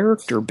is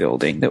character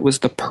building, that was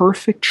the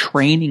perfect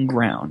training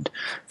ground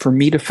for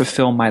me to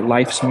fulfill my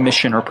life's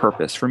mission or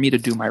purpose, for me to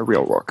do my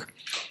real work.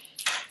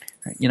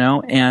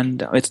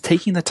 And it's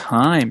taking the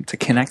time to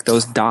connect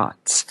those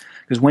dots.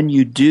 Because when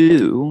you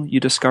do, you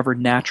discover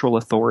natural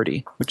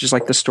authority, which is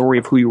like the story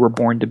of who you were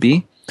born to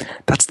be.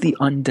 That's the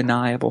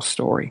undeniable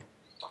story.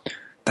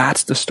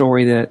 That's the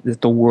story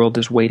that the world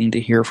is waiting to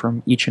hear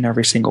from each and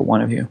every single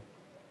one of you.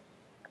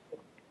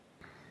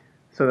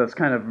 So that's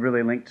kind of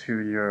really linked to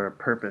your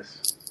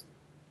purpose,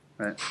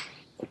 right?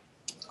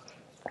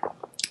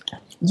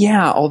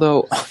 Yeah,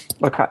 although,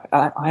 look,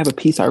 I have a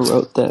piece I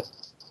wrote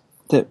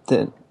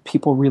that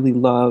people really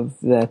love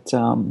that's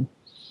a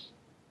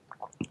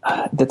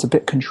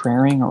bit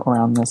contrarian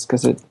around this,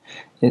 because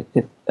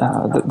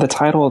the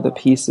title of the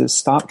piece is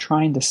 "Stop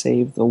Trying to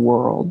Save the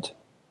World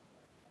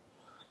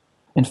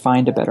and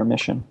Find a Better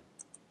Mission."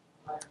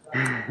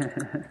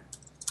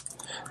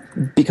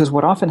 Because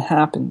what often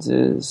happens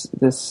is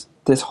this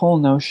whole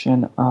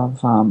notion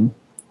of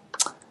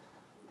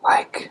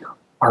like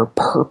our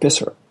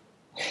purpose, or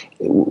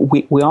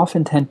we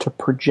often tend to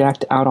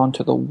project out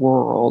onto the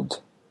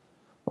world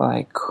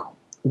like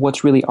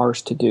what's really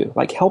ours to do.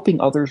 Like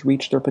helping others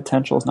reach their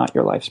potential is not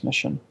your life's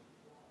mission.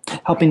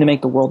 Helping to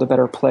make the world a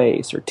better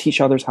place or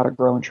teach others how to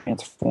grow and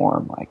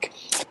transform. Like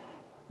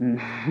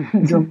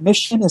your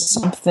mission is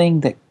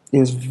something that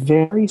is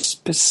very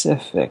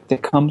specific,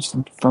 that comes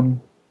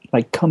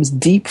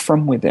deep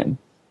from within.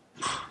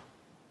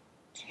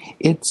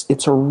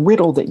 It's a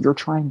riddle that you're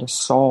trying to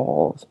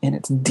solve, and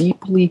it's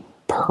deeply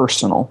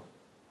personal.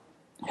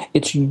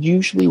 It's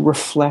usually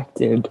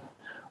reflected.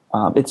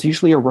 It's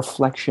usually a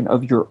reflection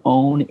of your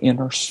own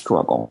inner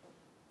struggle.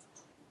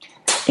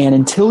 And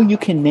until you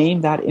can name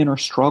that inner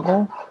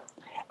struggle,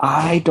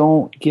 I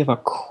don't give a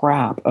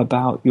crap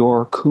about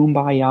your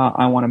kumbaya,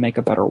 I want to make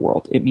a better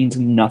world. It means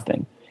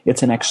nothing.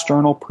 It's an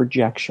external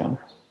projection.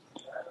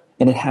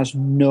 And it has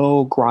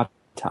no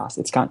gravitas.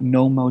 It's got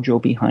no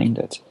mojo behind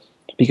it.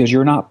 Because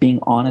you're not being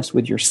honest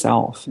with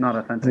yourself. Not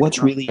authentic. What's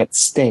really at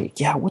stake?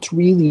 Yeah, what's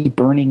really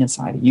burning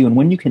inside of you? And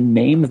when you can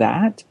name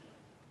that,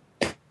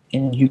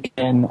 and you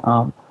can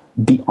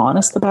be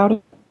honest about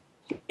it,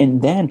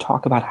 and then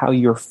talk about how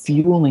you're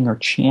fueling or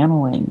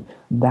channeling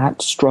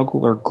that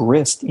struggle or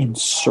grist in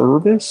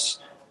service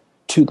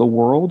to the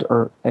world,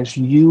 or as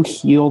you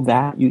heal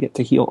that, you get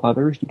to heal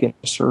others, you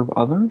get to serve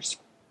others.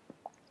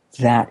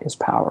 That is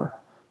power.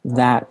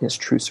 That is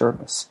true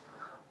service.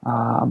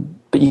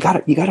 But you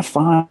gotta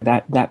find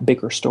that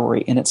bigger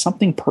story, and it's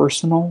something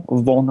personal,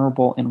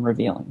 vulnerable, and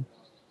revealing.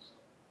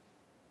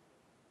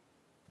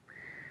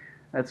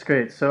 That's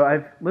great.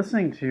 So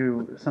listening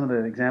to some of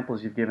the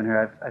examples you've given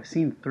here, I've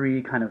seen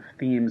three kind of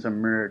themes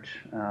emerge,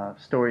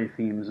 story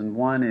themes, and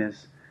one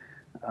is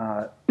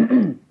kind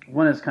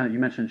of, you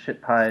mentioned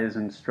shit pies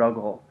and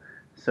struggle.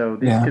 So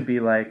these could be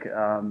like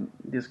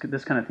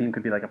this kind of theme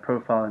could be like a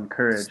profile in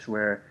courage,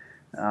 where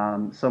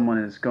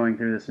someone is going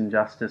through this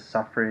injustice,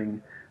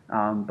 suffering,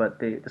 but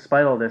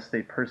despite all this,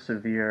 they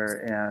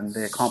persevere and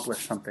they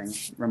accomplish something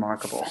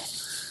remarkable.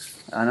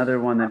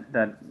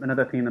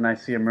 Another theme that I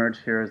see emerge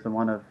here is the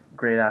one of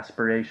great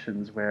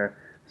aspirations, where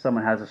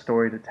someone has a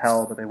story to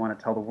tell, but they want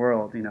to tell the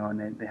world,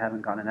 and they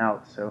haven't gotten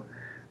out. So,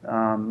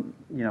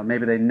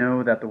 maybe they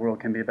know that the world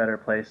can be a better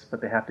place,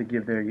 but they have to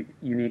give their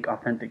unique,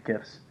 authentic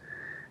gifts.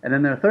 And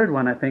then the third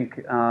one, I think,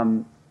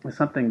 is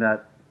something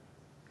that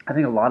I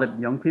think a lot of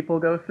young people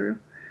go through.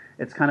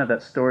 It's kind of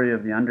that story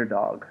of the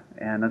underdog,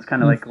 and that's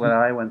kind of like what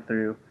I went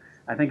through.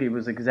 I think it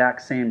was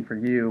exact same for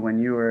you when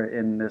you were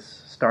in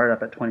this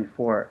startup at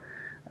 24.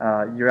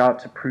 You're out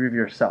to prove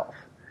yourself,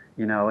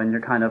 and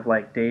you're kind of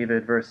like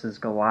David versus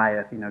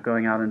Goliath,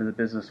 going out into the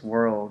business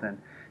world, and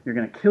you're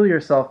going to kill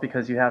yourself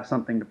because you have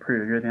something to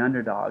prove. You're the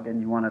underdog,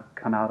 and you want to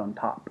come out on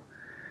top.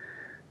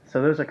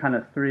 So those are kind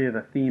of three of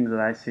the themes that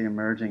I see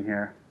emerging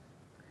here.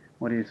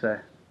 What do you say?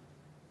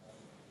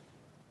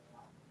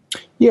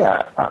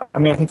 Yeah, I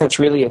mean, I think that's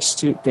really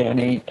astute,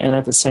 Danny. And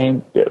at the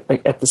same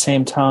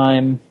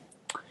time,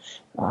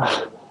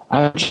 I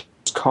would just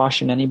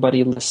caution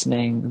anybody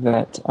listening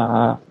that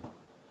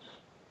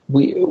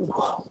we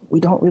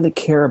don't really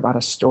care about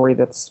a story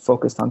that's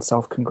focused on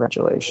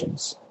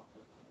self-congratulations.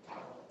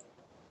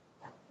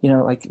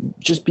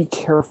 Just be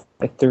careful.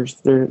 Like there's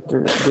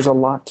a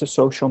lot to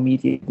social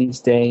media these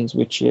days,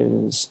 which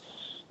is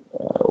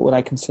what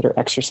I consider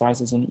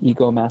exercises in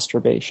ego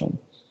masturbation.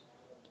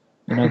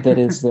 That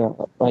is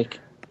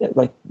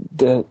like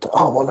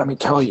oh, well, let me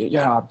tell you,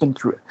 yeah, I've been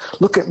through it.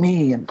 Look at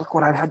me, and look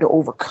what I've had to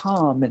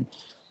overcome. And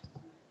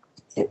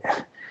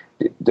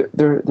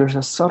there's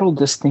a subtle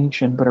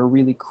distinction, but a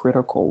really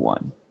critical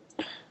one,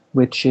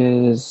 which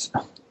is,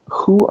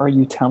 who are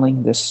you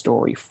telling this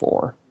story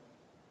for?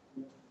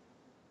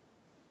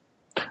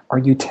 Are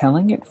you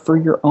telling it for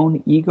your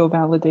own ego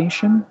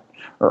validation,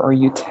 or are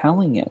you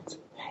telling it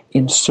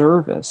in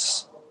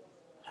service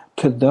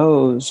to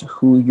those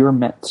who you're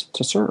meant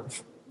to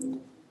serve?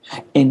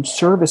 In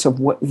service of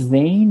what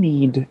they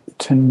need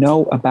to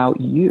know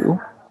about you.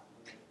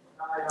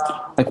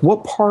 Like,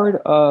 what part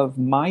of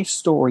my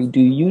story do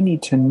you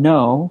need to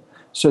know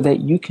so that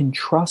you can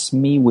trust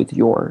me with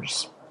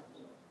yours?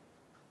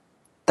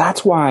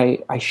 That's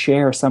why I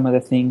share some of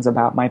the things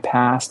about my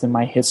past and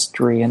my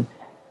history. And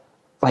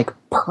like,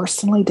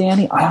 personally,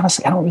 Danny, I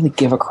don't really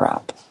give a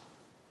crap.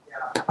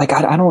 Like,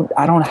 I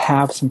don't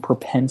have some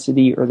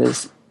propensity or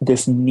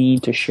this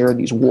need to share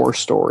these war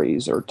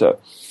stories or to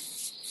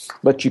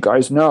let you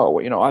guys know,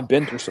 I've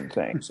been through some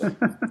things.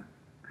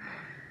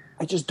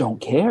 I just don't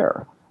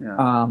care.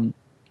 Yeah.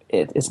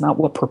 It's not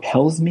what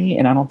propels me,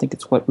 and I don't think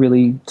it's what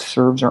really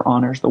serves or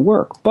honors the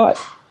work. But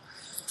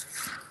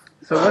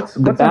so what's a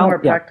more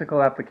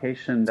practical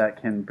application that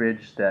can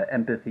bridge the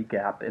empathy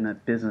gap in a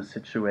business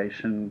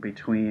situation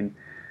between,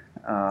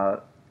 if I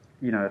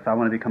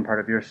want to become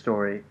part of your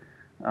story,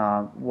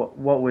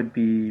 what would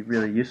be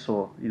really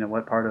useful?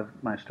 What part of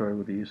my story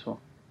would be useful?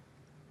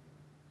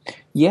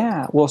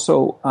 Yeah, well,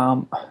 so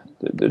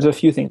there's a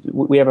few things.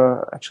 We have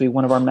actually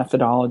one of our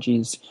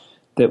methodologies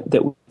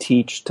that we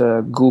teach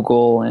to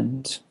Google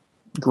and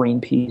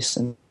Greenpeace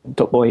and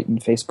Deloitte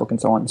and Facebook and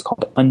so on. It's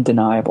called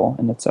Undeniable,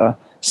 and it's a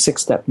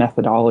 6-step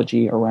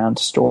methodology around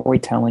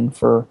storytelling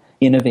for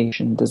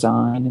innovation,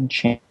 design, and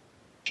change.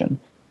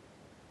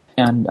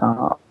 And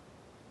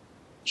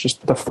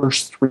just the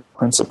first 3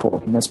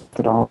 principles in this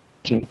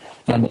methodology,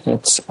 and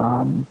it's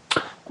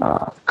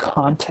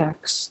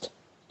context,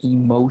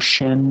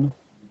 emotion,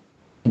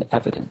 and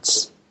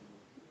evidence.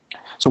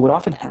 So what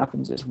often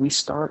happens is we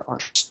start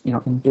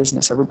in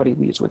business, everybody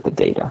leads with the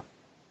data.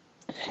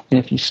 And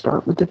if you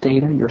start with the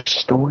data, your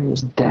story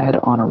is dead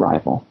on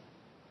arrival.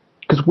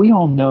 Because we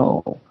all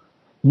know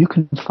you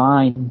can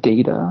find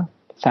data,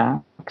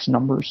 facts,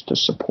 numbers to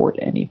support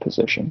any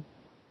position.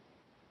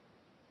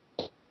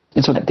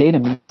 And so that data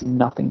means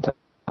nothing to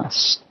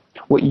us.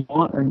 What you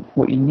want, or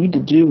what you need to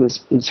do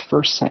is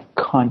first set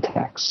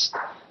context,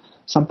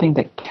 something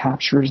that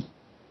captures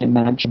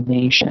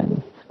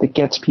imagination, that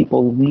gets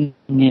people leaning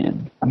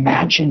in.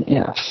 Imagine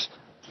if,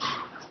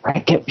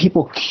 right? Get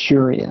people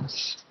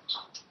curious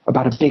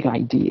about a big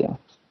idea.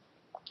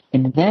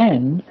 And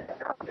then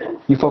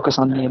you focus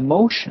on the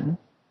emotion,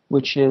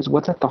 which is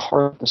what's at the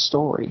heart of the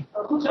story,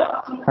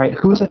 right?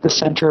 Who's at the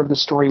center of the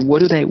story?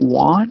 What do they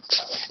want?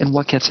 And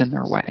what gets in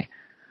their way,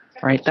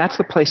 right? That's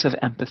the place of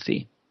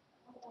empathy.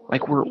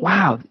 Like,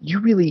 wow, you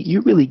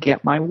really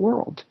get my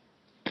world.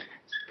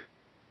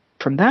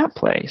 From that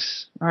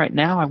place, all right,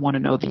 now I want to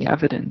know the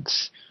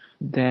evidence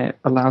that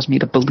allows me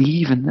to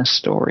believe in this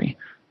story.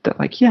 That,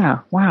 like, yeah,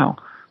 wow,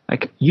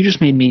 like, you just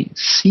made me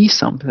see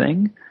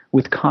something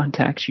with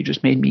context. You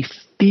just made me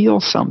feel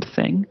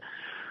something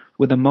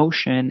with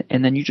emotion,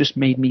 and then you just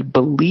made me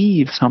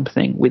believe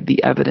something with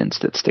the evidence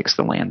that sticks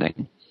the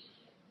landing.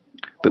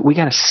 But we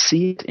got to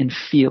see it and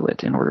feel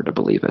it in order to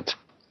believe it.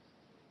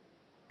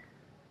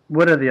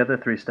 What are the other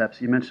 3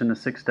 steps? You mentioned the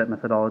 6-step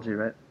methodology,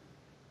 right?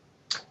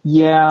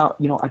 Yeah,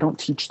 I don't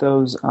teach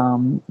those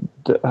in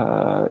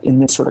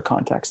this sort of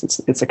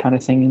context. It's a kind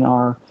of thing in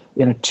a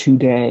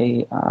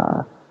 2-day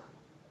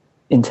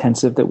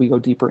intensive that we go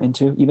deeper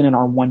into. Even in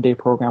our 1-day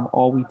program,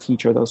 all we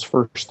teach are those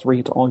first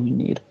 3. It's all you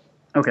need.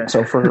 Okay.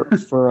 So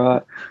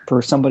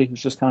for somebody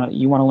who's just kind of,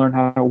 you want to learn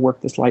how to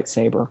work this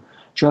lightsaber,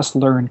 just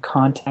learn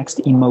context,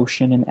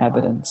 emotion, and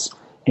evidence,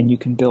 and you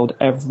can build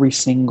every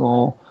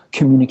single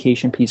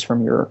communication piece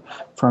from your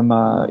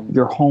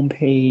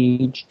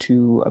homepage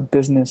to a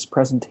business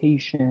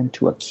presentation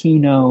to a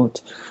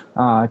keynote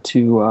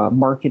to a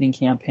marketing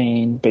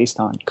campaign based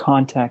on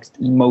context,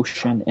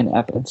 emotion, and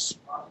evidence.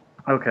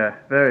 Okay,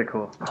 very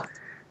cool.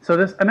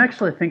 So I'm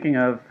actually thinking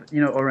of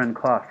Oren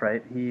Clough,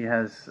 right? He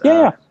has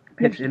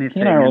pitched anything. He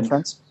and I are old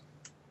friends.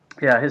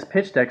 Yeah, his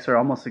pitch decks are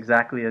almost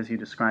exactly as you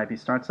described. He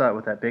starts out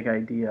with that big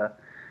idea,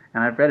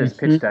 and I've read his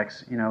pitch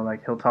decks.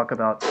 Like he'll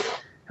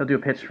do a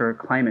pitch for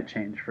climate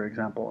change, for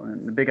example.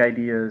 And the big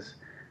idea is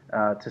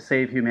to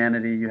save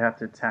humanity, you have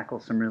to tackle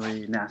some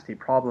really nasty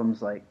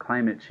problems like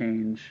climate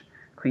change,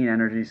 clean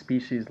energy,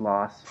 species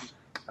loss.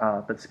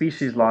 But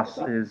species loss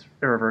is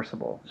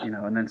irreversible,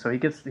 And then so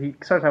he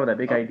starts out with that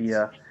big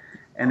idea,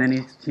 and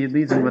then he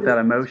leads in with that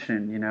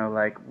emotion,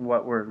 like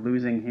what we're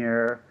losing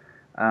here.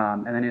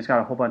 And then he's got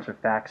a whole bunch of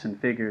facts and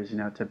figures,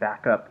 to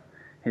back up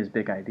his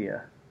big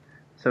idea.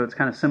 So it's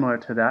kind of similar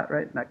to that,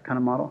 right? That kind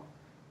of model.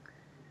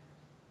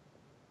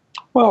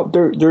 Well,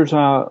 there's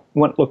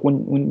when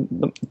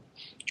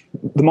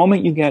the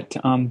moment you get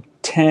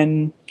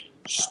 10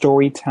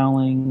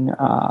 storytelling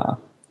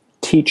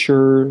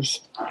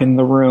teachers in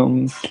the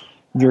room,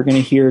 you're going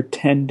to hear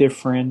 10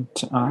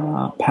 different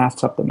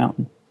paths up the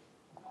mountain.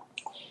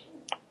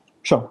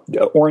 So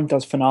Oren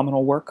does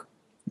phenomenal work.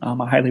 I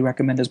highly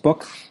recommend his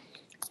book.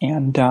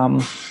 And,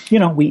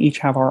 we each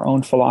have our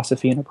own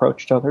philosophy and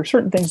approach. So there are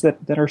certain things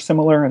that are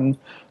similar, and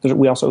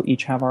we also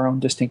each have our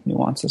own distinct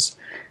nuances.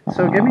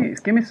 So give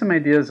me some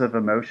ideas of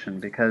emotion,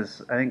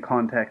 because I think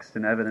context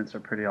and evidence are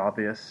pretty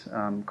obvious.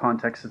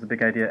 Context is the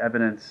big idea.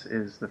 Evidence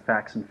is the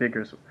facts and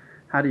figures.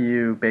 How do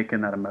you bake in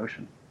that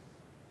emotion?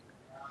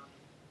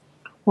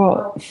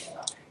 Well,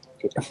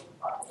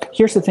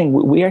 here's the thing.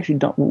 We actually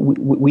don't.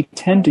 We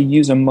tend to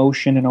use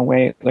emotion in a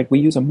way, like we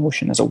use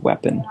emotion as a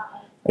weapon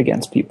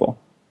against people.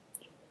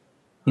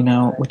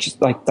 Which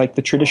is like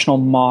the traditional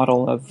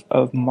model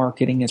of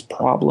marketing is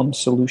problem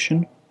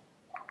solution.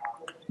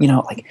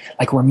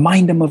 Like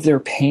remind them of their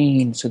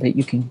pain so that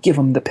you can give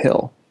them the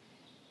pill.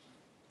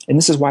 And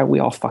this is why we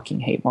all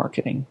fucking hate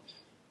marketing,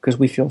 because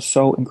we feel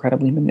so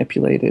incredibly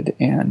manipulated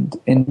and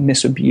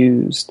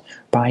misabused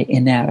by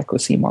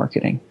inadequacy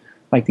marketing.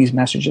 Like these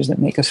messages that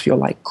make us feel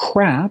like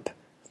crap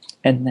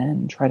and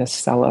then try to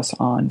sell us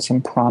on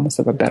some promise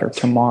of a better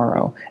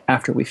tomorrow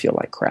after we feel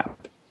like crap.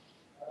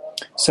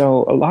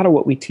 So a lot of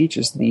what we teach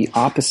is the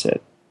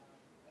opposite,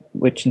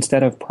 which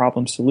instead of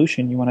problem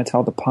solution, you want to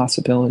tell the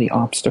possibility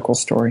obstacle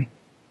story.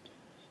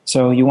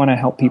 So you want to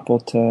help people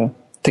to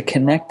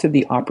connect to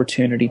the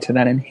opportunity, to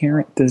that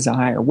inherent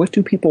desire. What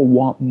do people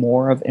want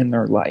more of in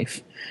their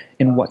life,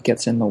 and what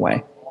gets in the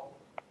way?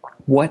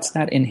 What's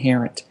that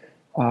inherent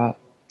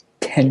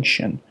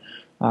tension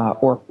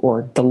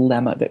or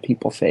dilemma that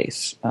people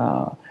face?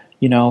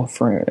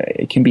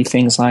 It can be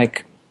things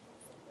like,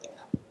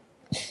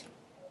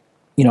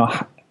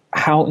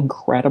 how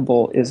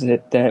incredible is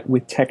it that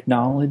with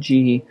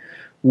technology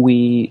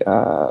we,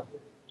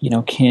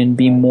 can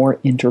be more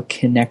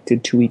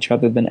interconnected to each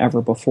other than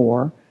ever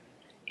before,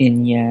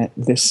 and yet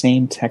the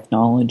same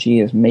technology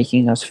is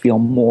making us feel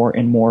more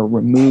and more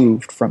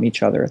removed from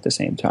each other at the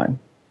same time.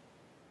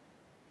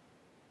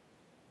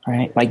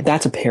 Right? Like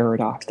that's a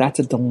paradox. That's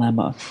a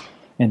dilemma.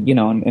 And,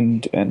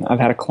 and I've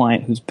had a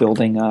client who's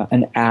building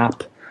an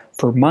app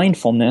for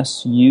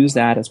mindfulness, use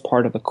that as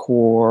part of the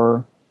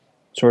core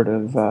sort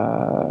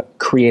of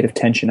creative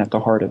tension at the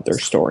heart of their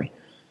story.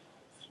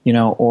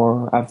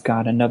 Or I've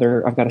got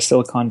a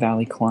Silicon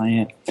Valley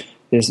client,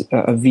 is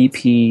a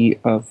VP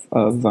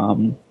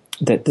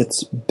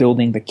that's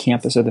building the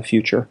campus of the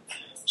future.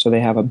 So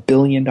they have $1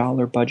 billion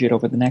budget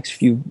over the next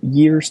few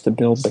years to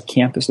build the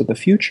campus of the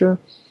future.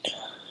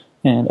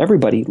 And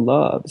everybody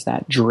loves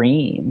that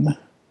dream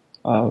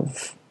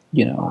of,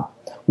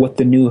 what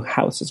the new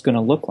house is going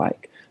to look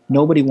like.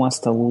 Nobody wants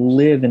to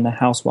live in the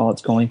house while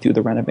it's going through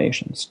the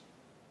renovations.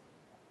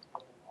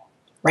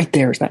 Right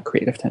there is that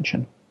creative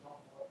tension.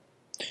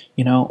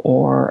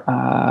 Or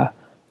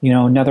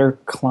another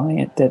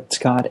client that's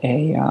got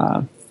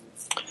a,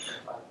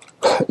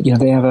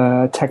 they have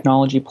a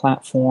technology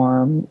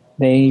platform.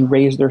 They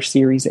raised their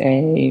Series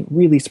A,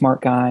 really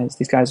smart guys.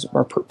 These guys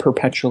are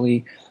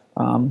perpetually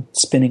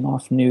spinning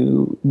off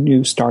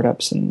new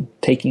startups and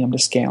taking them to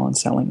scale and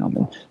selling them.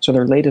 And so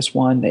their latest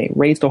one, they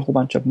raised a whole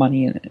bunch of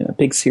money in a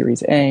big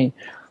Series A.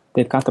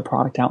 They've got the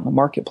product out in the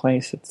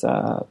marketplace. It's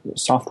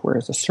software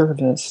as a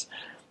service,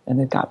 and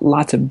they've got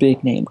lots of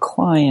big name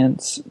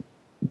clients.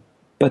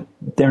 But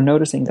they're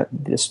noticing that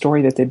the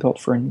story that they built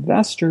for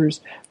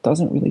investors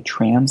doesn't really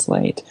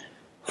translate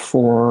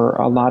for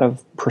a lot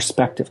of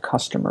prospective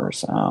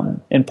customers.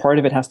 And part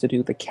of it has to do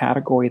with the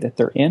category that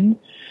they're in.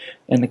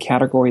 And the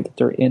category that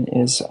they're in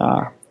is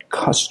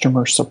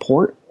customer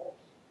support,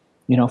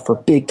 for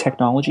big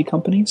technology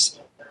companies.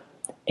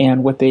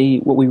 And what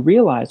we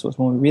realized was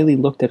when we really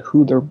looked at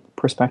who their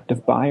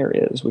prospective buyer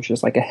is, which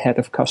is like a head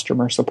of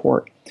customer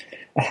support.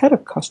 A head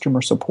of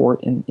customer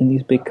support in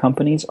these big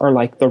companies are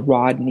like the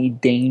Rodney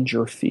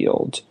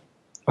Dangerfield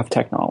of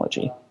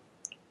technology.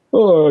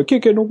 Oh, I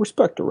can't get no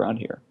respect around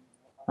here,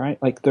 right?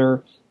 Like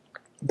they're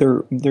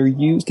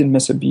used and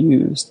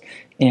misabused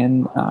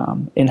in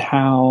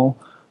how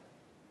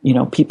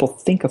people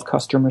think of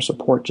customer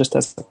support just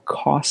as a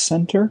cost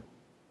center,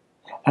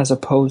 as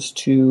opposed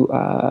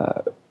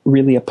to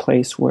really a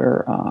place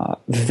where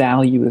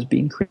value is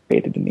being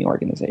created in the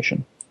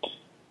organization.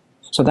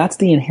 So that's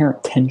the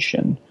inherent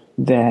tension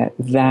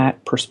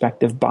that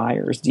prospective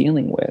buyer is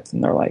dealing with.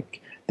 And they're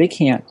like, they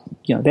can't,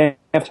 they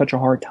have such a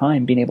hard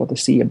time being able to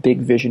see a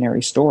big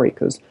visionary story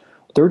because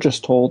they're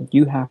just told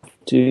you have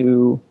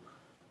to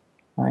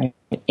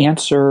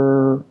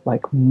answer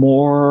like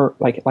more,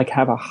 like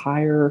have a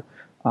higher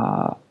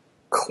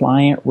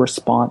client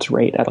response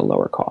rate at a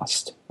lower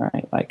cost,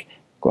 right? Like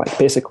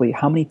basically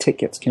how many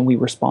tickets can we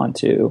respond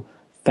to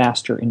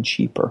faster and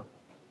cheaper?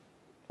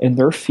 And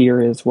their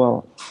fear is,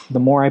 well, the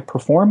more I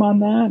perform on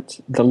that,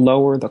 the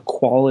lower the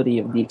quality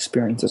of the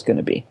experience is going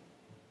to be.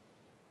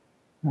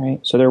 Right?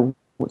 So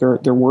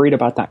they're worried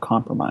about that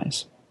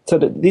compromise. So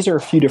these are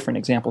a few different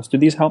examples. Do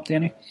these help,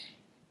 Danny?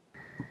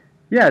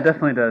 Yeah, it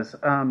definitely does.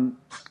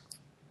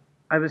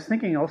 I was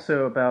thinking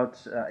also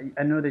about,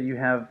 I know that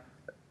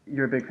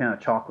you're a big fan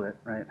of chocolate,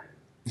 right?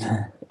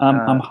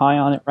 I'm high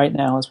on it right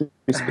now as we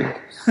speak.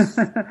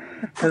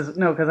 Because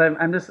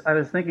I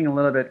was thinking a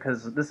little bit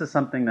because this is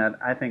something that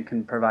I think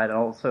can provide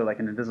also like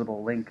an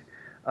invisible link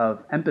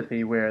of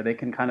empathy where they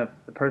can kind of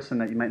the person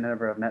that you might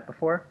never have met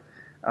before,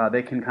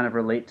 they can kind of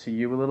relate to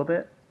you a little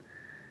bit.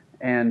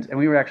 And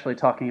we were actually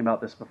talking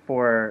about this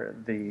before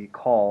the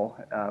call.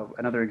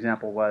 Another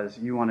example was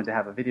you wanted to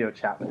have a video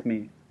chat with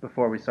me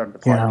before we started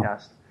the Yeah.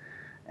 podcast,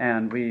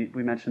 and we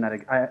mentioned that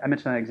I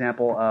mentioned that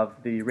example of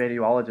the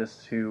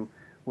radiologist who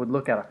would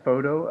look at a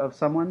photo of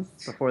someone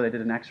before they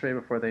did an X-ray,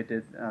 before they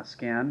did a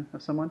scan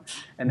of someone,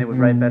 and they would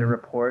write better Mm,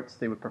 reports.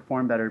 They would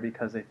perform better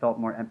because they felt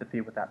more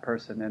empathy with that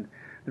person. And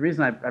the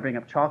reason I bring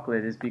up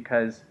chocolate is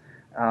because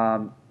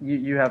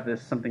you have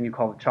this something you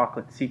call the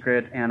chocolate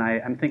secret, and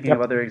I'm thinking of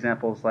yep. other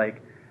examples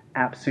like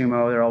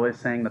AppSumo. They're always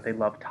saying that they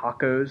love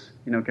tacos.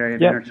 You know, Gary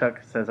Yep.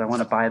 Vaynerchuk says, "I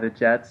want to buy the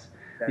jets."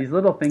 These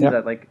little things Yep.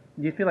 that like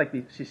you feel like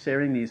she's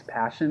sharing these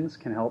passions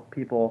can help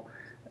people.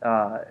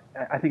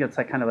 I think it's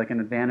like kind of like an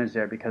advantage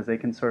there because they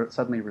can sort of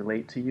suddenly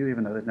relate to you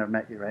even though they've never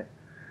met you, right?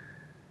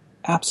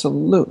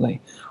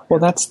 Absolutely. Well,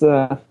 Yeah. that's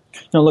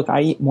look,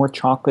 I eat more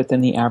chocolate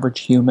than the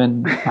average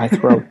human. I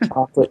throw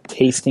chocolate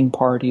tasting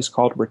parties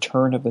called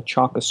Return of the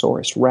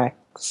Chocosaurus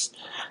Rex.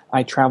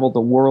 I travel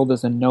the world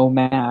as a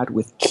nomad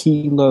with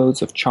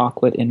kilos of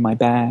chocolate in my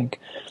bag.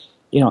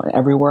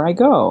 Everywhere I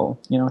go,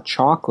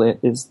 chocolate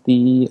is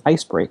the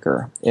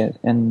icebreaker. There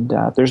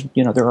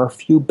are a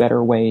few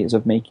better ways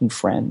of making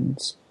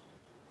friends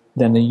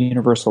than the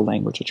universal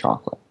language of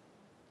chocolate.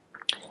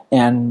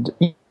 And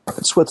in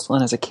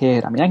Switzerland as a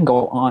kid, I mean, I can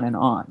go on and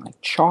on. Like,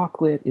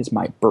 chocolate is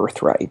my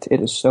birthright.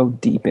 It is so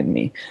deep in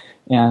me.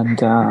 And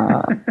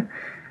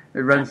It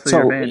runs through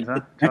your so, veins,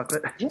 huh?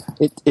 Chocolate. yeah,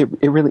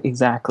 it really,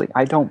 exactly.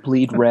 I don't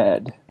bleed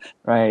red,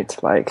 right?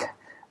 Like,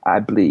 I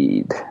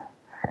bleed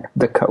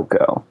the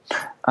cocoa.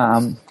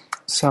 Um,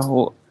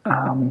 so,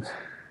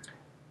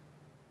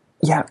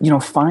 yeah,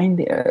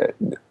 find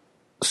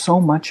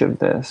so much of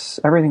this,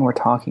 everything we're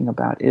talking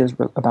about is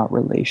about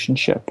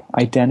relationship,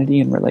 identity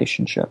and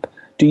relationship.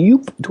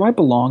 Do I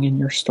belong in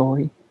your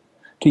story?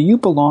 Do you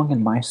belong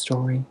in my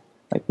story?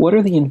 Like, what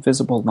are the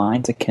invisible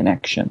lines of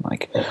connection?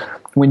 Like,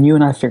 when you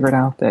and I figured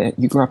out that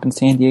you grew up in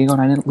San Diego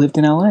and I lived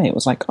in LA, it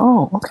was like,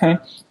 oh, okay.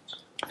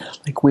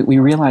 Like, we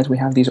realize we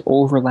have these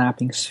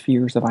overlapping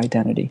spheres of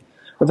identity.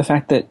 Or the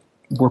fact that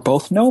we're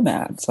both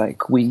nomads.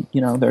 Like,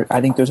 I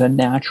think there's a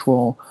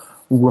natural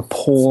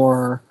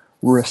rapport,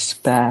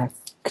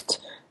 respect,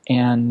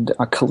 and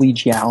a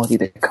collegiality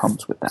that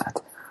comes with that,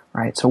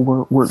 right? So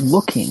we're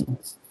looking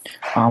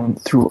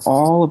through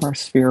all of our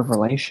sphere of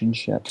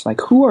relationships,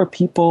 like, who are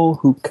people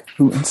who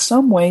in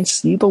some way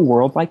see the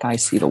world like I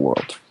see the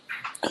world,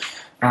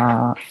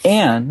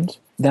 and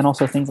then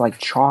also things like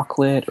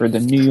chocolate or the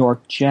New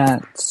York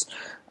Jets.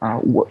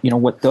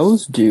 What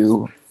those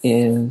do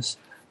is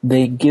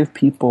they give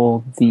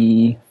people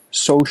the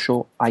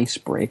social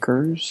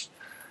icebreakers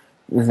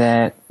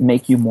that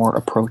make you more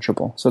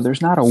approachable. So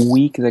there's not a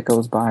week that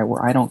goes by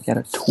where I don't get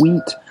a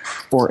tweet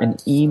or an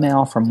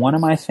email from one of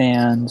my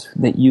fans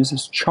that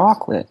uses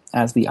chocolate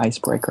as the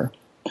icebreaker.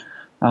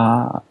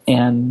 So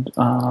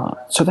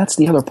that's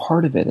the other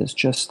part of it, is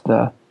just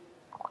I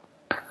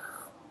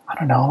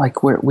don't know,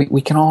 like,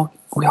 we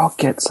all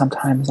get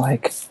sometimes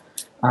like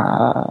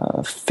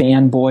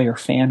fanboy or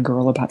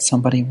fangirl about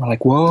somebody, and we're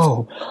like,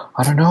 whoa,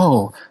 I don't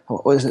know,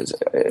 is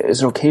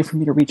it okay for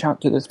me to reach out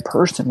to this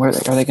person? Are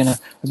they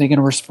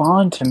gonna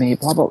respond to me?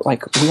 Blah blah.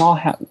 Like, we all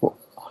have.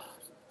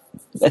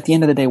 At the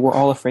end of the day, we're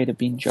all afraid of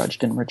being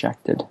judged and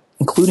rejected,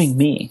 including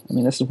me. I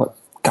mean, this is what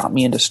got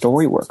me into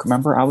story work.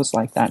 Remember, I was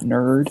like that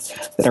nerd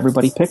that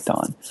everybody picked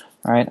on.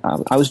 Right?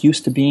 I was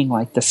used to being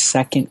like the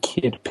second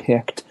kid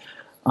picked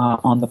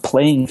on the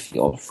playing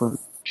field for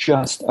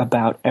just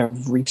about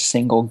every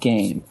single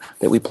game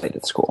that we played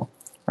at school,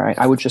 right?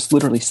 I would just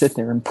literally sit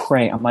there and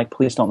pray. I'm like,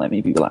 please don't let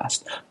me be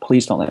last.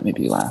 Please don't let me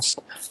be last.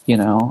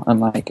 I'm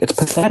like, it's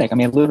pathetic. I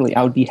mean, literally,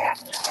 I'd be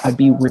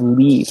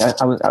relieved.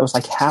 I was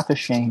like half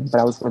ashamed,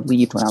 but I was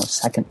relieved when I was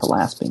second to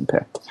last being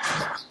picked.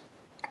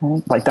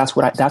 Okay? Like, that's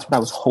what I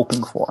was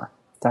hoping for.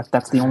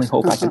 That's the only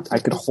hope I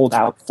could hold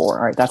out for.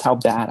 All right, that's how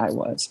bad I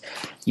was.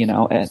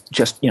 At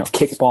just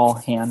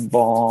kickball,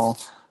 handball,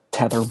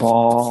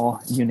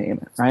 tetherball, you name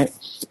it, right?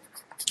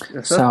 Yes,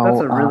 that's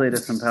So, a really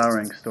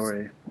disempowering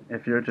story.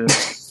 If you're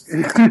just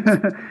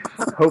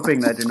hoping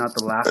that you're not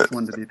the last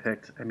one to be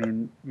picked, I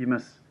mean,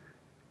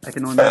 I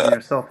can only imagine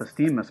your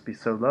self-esteem must be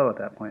so low at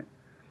that point.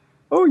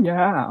 oh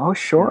yeah, oh Yeah.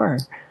 sure,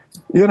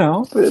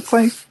 but it's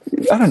like,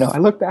 I don't know. I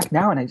look back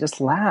now and I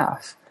just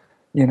laugh.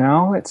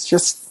 It's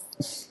just,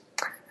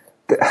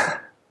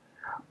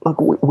 look,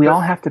 we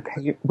all have to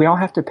pay. We all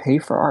have to pay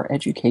for our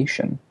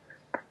education.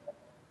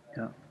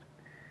 Yeah.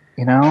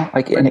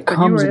 And it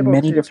comes in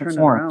many different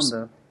forms.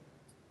 Around,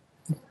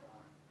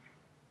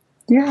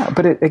 Yeah,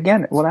 but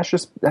again, well, that's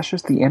just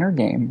the inner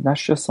game.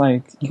 That's just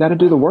like, you got to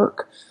do the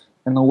work,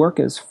 and the work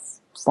is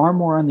far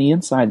more on the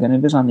inside than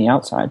it is on the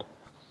outside.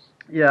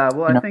 yeah,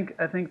 well, I think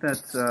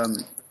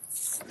that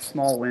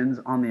small wins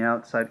on the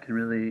outside can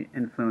really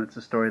influence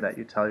the story that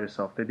you tell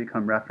yourself. They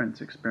become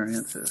reference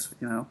experiences,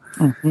 you know.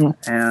 Hmm.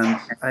 And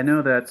I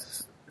know that,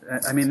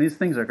 I mean, these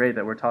things are great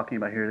that we're talking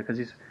about here because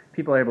these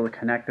people are able to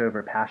connect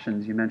over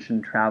passions. You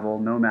mentioned travel,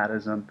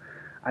 nomadism.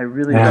 I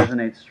really Yeah.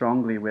 resonate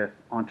strongly with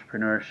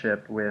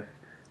entrepreneurship, with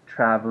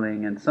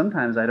traveling, and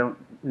sometimes I don't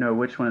know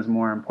which one is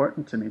more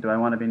important to me. Do I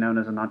want to be known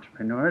as an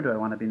entrepreneur? Do I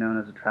want to be known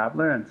as a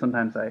traveler? And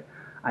sometimes I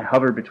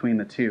hover between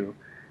the two,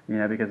 you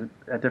know, because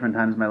at different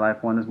times in my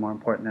life, one is more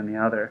important than the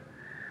other.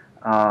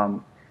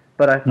 Um,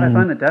 but I Mm.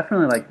 find that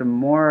definitely, like, the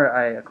more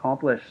I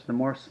accomplish, the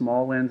more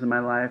small wins in my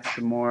life,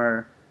 the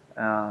more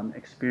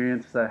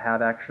experience that I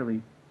have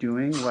actually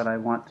doing what I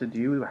want to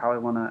do, how I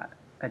want to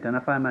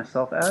identify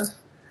myself as,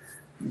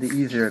 the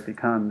easier it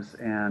becomes,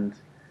 and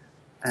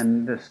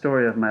the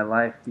story of my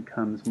life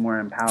becomes more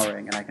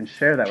empowering, and I can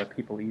share that with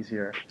people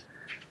easier.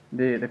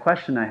 The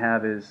question I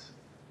have is,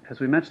 because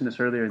we mentioned this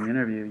earlier in the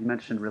interview, you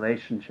mentioned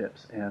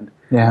relationships, and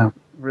Yeah.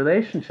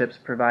 relationships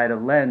provide a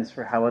lens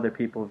for how other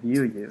people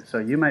view you. So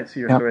you might see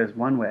your Yep. story as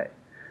one way,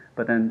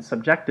 but then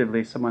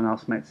subjectively, someone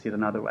else might see it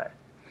another way.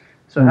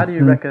 So how do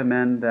you Hmm.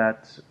 recommend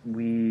that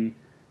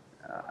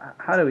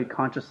how do we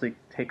consciously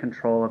take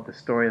control of the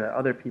story that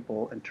other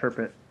people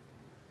interpret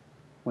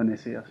when they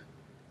see us?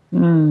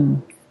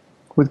 Mm.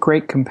 With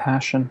great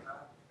compassion.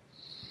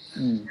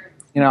 Mm.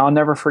 You know, I'll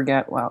never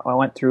forget. Well, I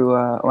went through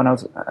when I,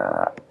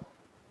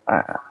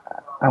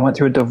 I went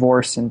through a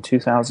divorce in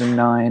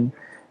 2009,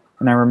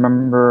 and I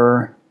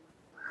remember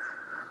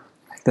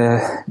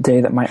the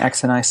day that my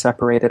ex and I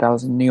separated. I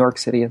was in New York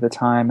City at the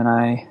time, and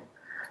I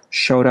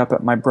showed up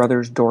at my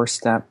brother's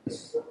doorstep.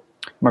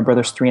 My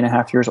brother's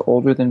 3.5 years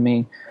older than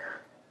me,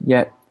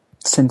 yet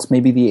since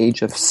maybe the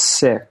age of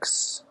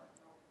 6,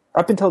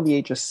 up until the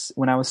age of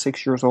when I was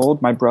 6 years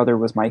old, my brother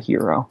was my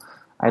hero.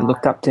 I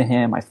looked up to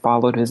him. I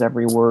followed his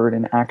every word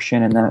and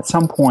action. And then at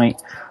some point,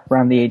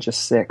 around the age of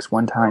 6,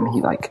 one time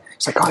he's like,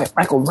 "All right,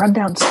 Michael, run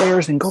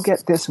downstairs and go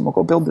get this, and we'll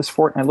go build this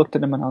fort." And I looked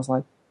at him and I was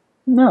like,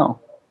 "No."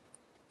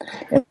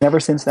 And ever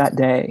since that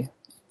day,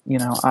 you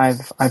know,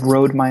 I've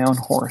rode my own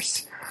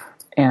horse.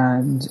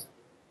 And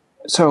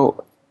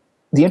so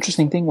the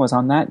interesting thing was,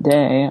 on that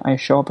day, I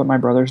show up at my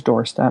brother's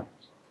doorstep,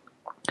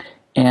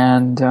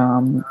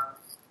 and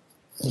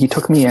he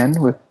took me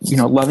in with, you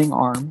know, loving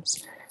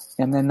arms.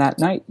 And then that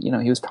night, you know,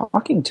 he was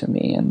talking to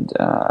me, and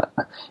there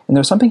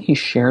was something he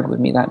shared with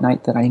me that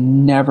night that I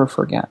never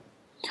forget.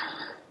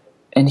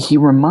 And he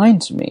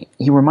reminded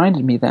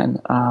me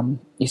then,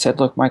 he said,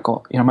 "Look,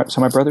 Michael, you know,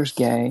 so my brother's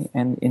gay,"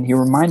 and he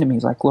reminded me,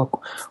 he's like,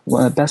 "Look,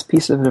 one of the best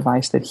piece of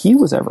advice that he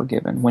was ever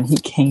given when he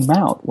came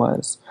out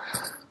was,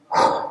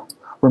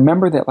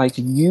 remember that, like,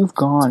 you've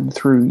gone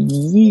through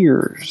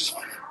years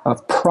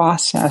of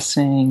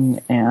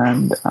processing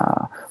and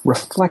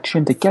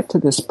reflection to get to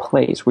this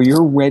place where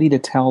you're ready to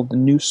tell the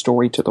new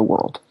story to the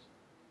world.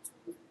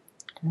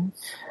 Okay?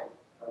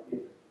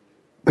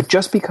 But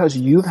just because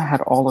you've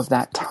had all of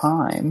that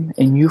time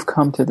and you've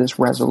come to this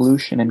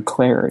resolution and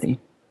clarity,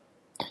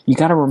 you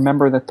got to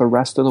remember that the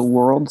rest of the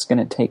world is going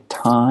to take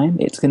time.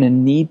 It's going to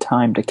need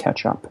time to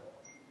catch up."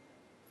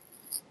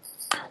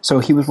 So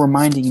he was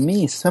reminding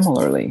me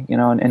similarly, you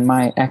know, and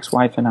my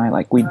ex-wife and I,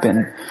 like, we'd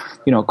been,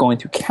 you know, going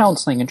through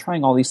counseling and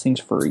trying all these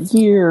things for a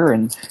year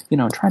and, you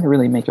know, trying to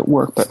really make it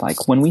work. But,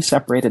 like, when we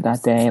separated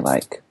that day,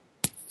 like,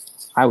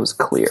 I was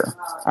clear.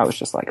 I was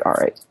just like, all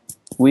right,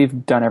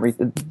 we've done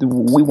everything.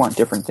 We want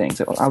different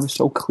things. I was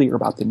so clear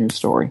about the new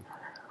story.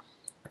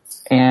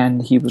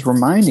 And he was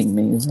reminding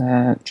me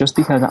that just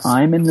because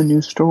I'm in the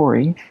new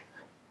story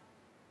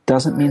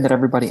doesn't mean that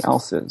everybody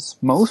else is.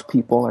 Most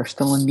people are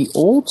still in the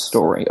old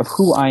story of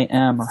who I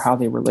am or how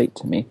they relate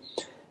to me.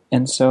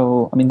 And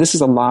so, I mean, this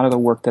is a lot of the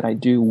work that I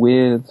do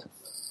with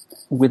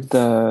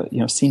the, you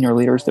know, senior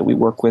leaders that we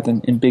work with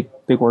in big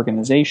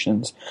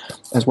organizations,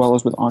 as well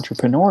as with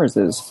entrepreneurs,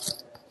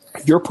 is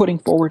you're putting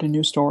forward a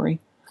new story,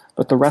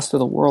 but the rest of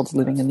the world's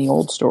living in the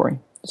old story.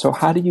 So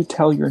how do you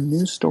tell your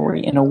new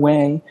story in a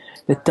way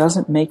that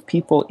doesn't make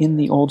people in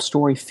the old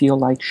story feel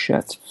like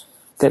shit,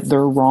 that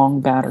they're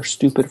wrong, bad, or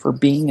stupid for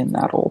being in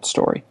that old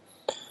story?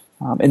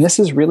 And this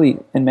is really,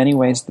 in many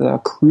ways, the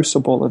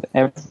crucible of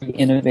every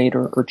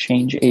innovator or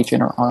change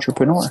agent or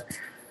entrepreneur.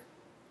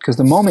 Because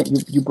the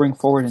moment you bring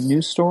forward a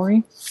new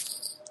story,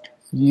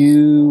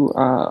 you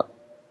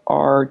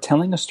are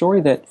telling a story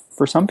that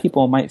for some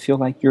people might feel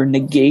like you're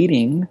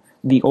negating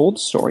the old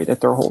story that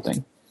they're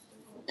holding.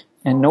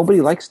 And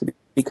nobody likes to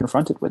be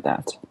confronted with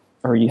that.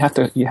 Or you have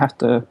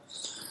to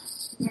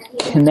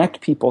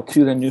connect people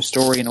to the new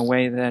story in a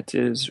way that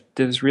is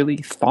really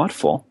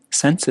thoughtful,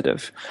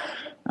 sensitive,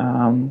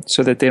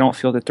 so that they don't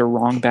feel that they're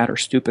wrong, bad, or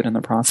stupid in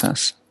the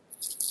process.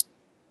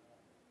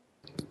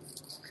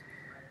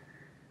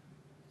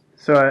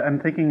 So I'm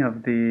thinking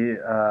of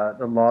the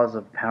laws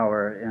of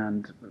power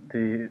and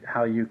the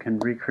how you can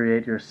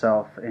recreate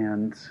yourself,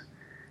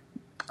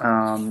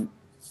 um,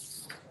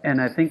 and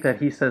I think that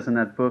he says in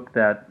that book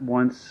that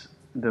once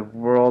the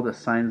world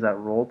assigns that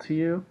role to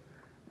you,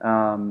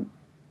 um,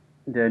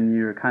 then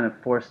you're kind of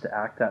forced to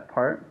act that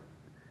part.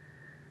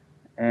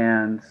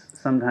 and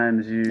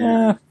sometimes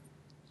Yeah.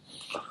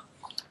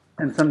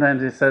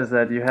 he says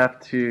that you have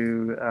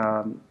to.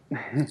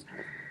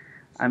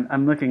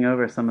 I'm looking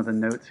over some of the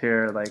notes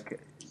here. Like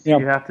Yeah.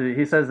 you have to.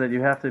 He says that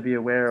you have to be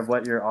aware of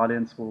what your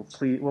audience will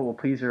please, what will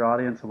please your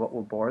audience, and what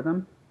will bore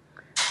them.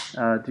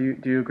 Do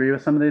you agree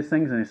with some of these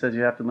things? And he says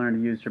you have to learn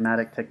to use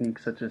dramatic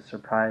techniques such as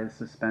surprise,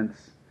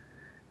 suspense,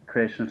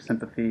 creation of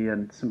sympathy,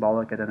 and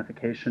symbolic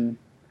identification.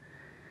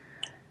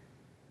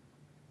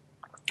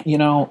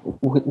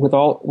 With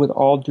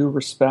all due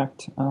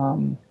respect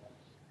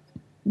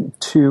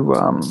to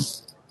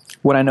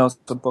what I know is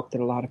a book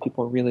that a lot of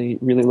people really,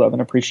 really love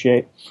and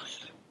appreciate,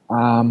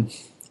 I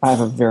have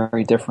a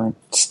very different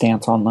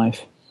stance on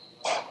life,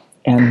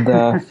 and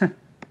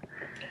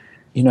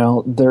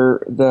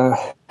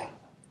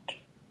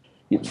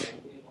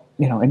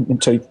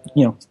and so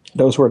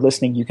those who are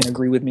listening, you can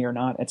agree with me or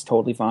not. It's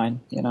totally fine.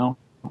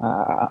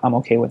 I'm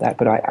okay with that.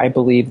 But I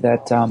believe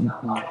that.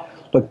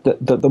 Look,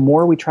 the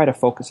more we try to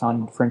focus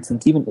on, for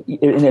instance, and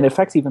it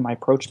affects even my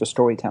approach to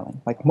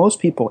storytelling. Like most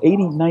people,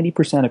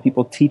 80-90% of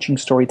people teaching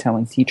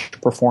storytelling teach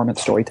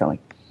performance storytelling,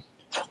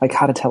 like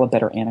how to tell a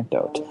better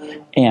anecdote.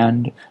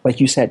 And like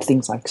you said,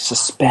 things like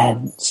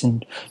suspense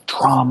and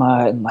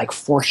drama and like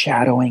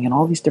foreshadowing and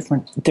all these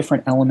different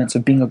elements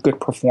of being a good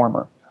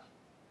performer.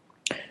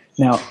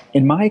 Now,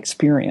 in my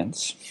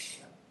experience,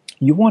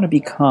 you want to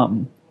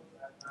become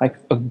like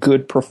a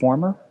good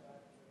performer,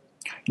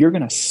 you're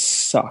going to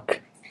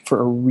suck for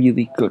a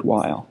really good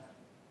while.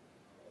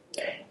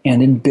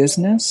 And in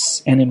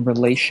business and in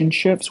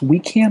relationships, we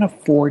can't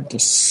afford to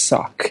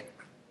suck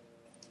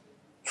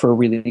for a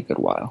really good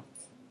while.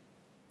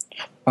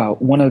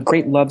 One of the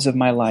great loves of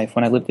my life,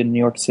 when I lived in New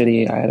York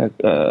City, I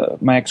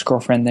had my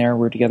ex-girlfriend there.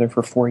 We were together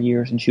for 4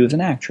 years, and she was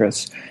an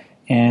actress,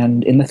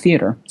 and in the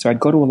theater. So I'd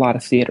go to a lot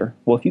of theater.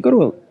 Well, if you go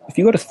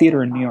to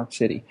theater in New York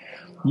City,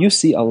 you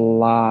see a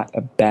lot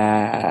of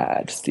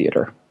bad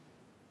theater.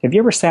 Have you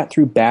ever sat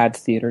through bad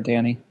theater,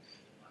 Danny?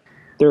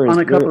 On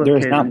a couple of There's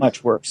occasions. not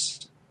much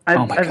worse.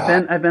 Oh my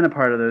God. I've been a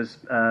part of those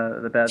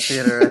the bad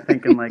theater. I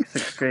think in like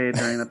sixth grade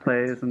during the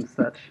plays and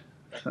such.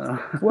 So.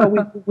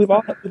 Well, we've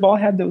all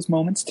had those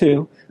moments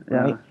too,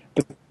 right?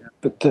 Yeah.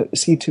 But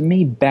see, to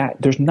me,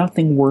 there's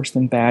nothing worse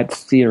than bad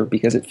theater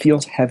because it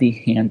feels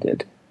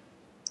heavy-handed.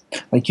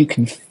 Like you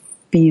can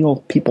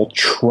feel people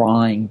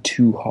trying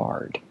too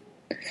hard.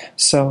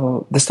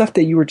 So the stuff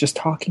that you were just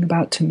talking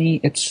about, to me,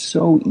 it's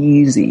so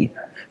easy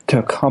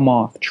to come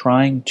off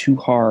trying too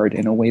hard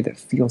in a way that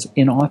feels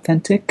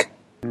inauthentic.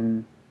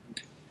 Mm.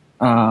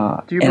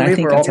 Do you believe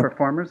we're all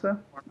performers, though?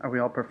 Are we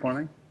all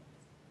performing?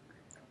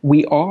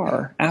 We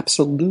are,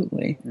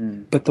 absolutely.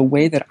 Mm. But the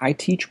way that I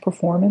teach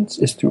performance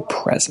is through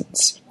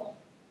presence.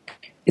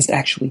 Is to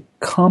actually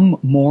come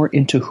more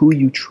into who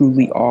you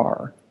truly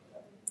are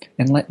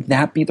and let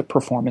that be the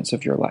performance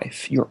of your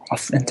life, your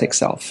authentic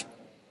self.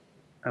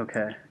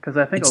 Okay, because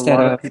I think instead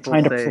a lot of people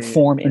trying to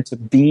perform into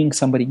being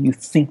somebody you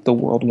think the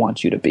world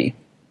wants you to be.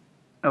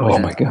 Okay. Oh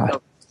my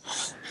God!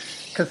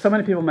 Because so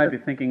many people might be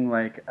thinking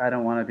like, I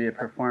don't want to be a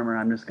performer.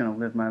 I'm just going to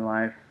live my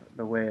life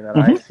the way that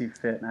I see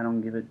fit, and I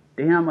don't give a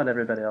damn what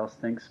everybody else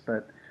thinks.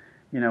 But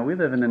we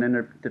live in an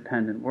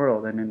interdependent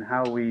world. I mean,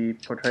 how we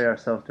portray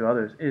ourselves to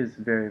others is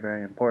very,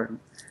 very important.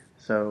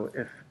 So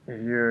if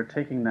you're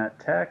taking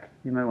that tack,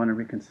 you might want to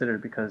reconsider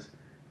because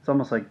it's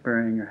almost like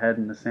burying your head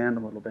in the sand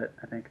a little bit,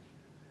 I think.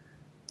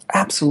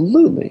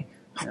 Absolutely.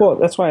 Yeah. Well,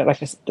 that's why,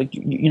 like I said,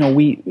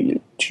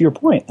 we to your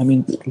point. I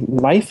mean,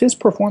 life is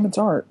performance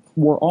art.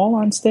 We're all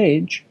on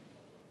stage,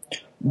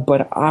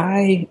 but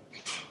I'd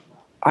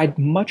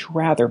much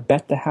rather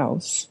bet the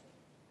house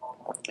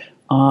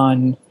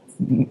on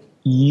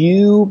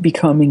you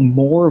becoming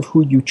more of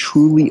who you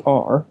truly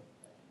are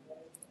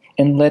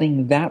and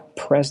letting that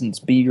presence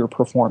be your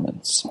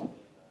performance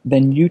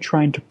than you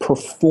trying to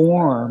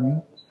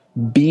perform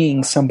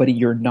being somebody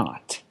you're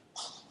not.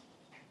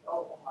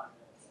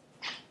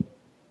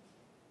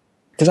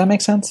 Does that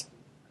make sense?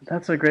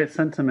 That's a great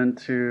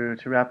sentiment to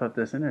wrap up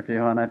this interview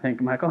on, I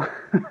think, Michael.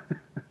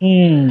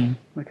 We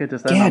could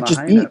just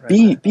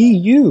be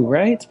you,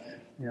 right?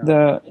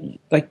 Yeah.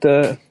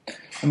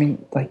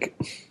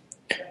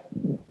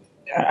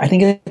 I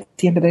think at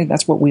the end of the day,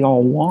 that's what we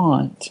all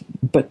want.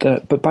 But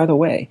by the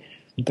way,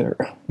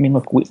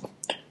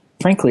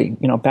 frankly,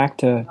 back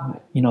to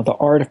the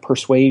art of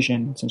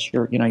persuasion. Since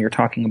you're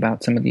talking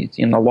about some of these,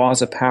 the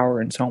laws of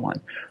power and so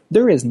on,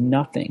 there is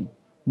nothing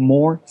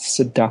more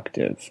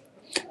seductive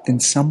than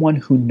someone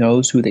who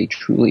knows who they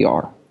truly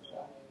are.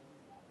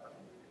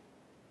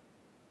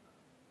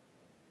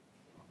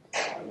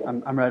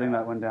 I'm writing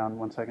that one down.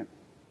 1 second.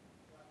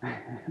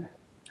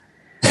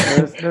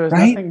 There's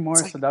right? nothing more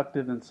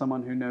seductive than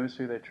someone who knows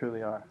who they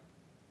truly are.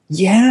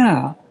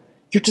 Yeah.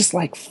 You're just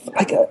like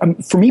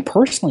for me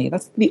personally,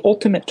 that's the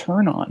ultimate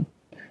turn on.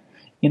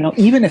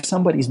 Even if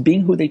somebody's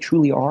being who they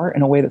truly are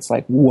in a way that's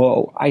like,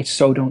 whoa, I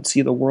so don't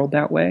see the world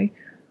that way.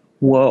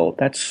 Whoa,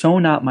 that's so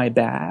not my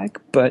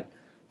bag, but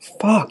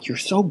fuck, you're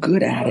so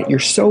good at it. You're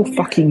so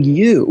fucking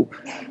you.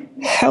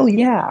 Hell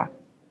yeah.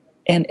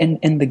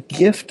 and the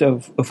gift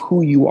of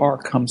who you are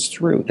comes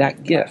through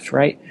that gift,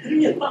 right?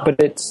 But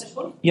it's,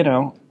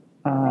 yeah.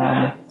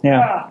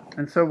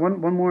 And so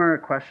one more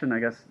question, I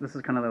guess this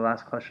is kind of the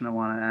last question I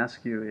want to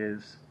ask you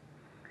is,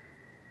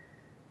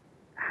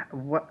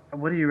 what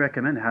do you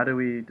recommend? How do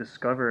we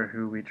discover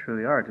who we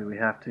truly are? Do we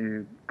have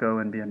to go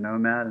and be a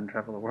nomad and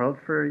travel the world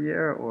for a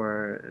year,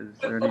 or is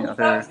there any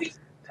other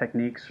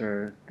techniques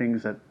or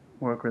things that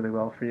work really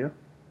well for you?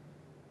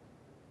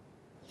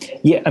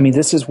 Yeah, I mean,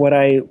 this is what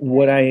I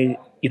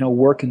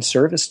work in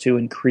service to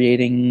in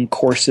creating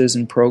courses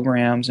and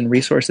programs and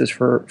resources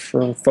for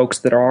folks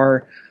that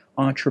are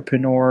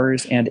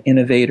entrepreneurs and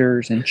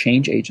innovators and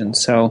change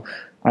agents. So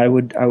I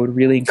would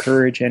really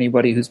encourage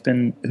anybody who's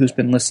been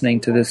listening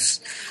to this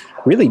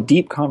really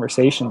deep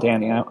conversation,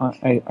 Danny.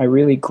 I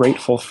really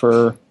grateful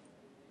for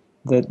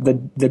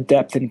the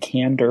depth and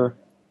candor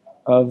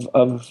of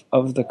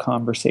the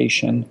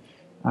conversation.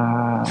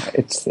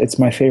 It's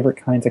my favorite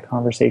kinds of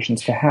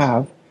conversations to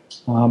have.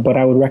 But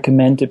I would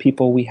recommend to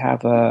people, we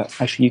have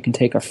actually you can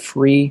take a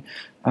free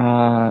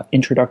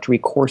introductory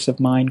course of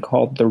mine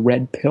called The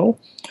Red Pill.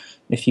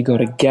 If you go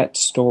to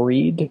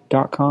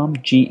getstoried.com,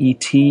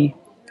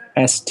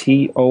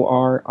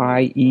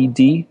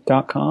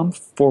 GETSTORIED.com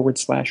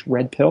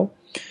 /red pill.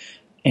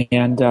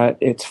 And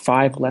it's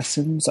 5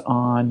 lessons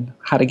on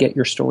how to get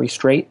your story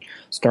straight,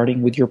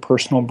 starting with your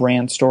personal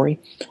brand story.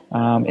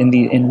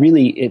 And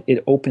really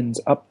it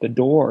opens up the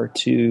door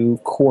to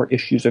core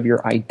issues of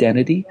your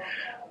identity,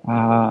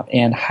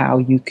 and how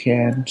you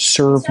can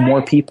serve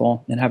more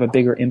people and have a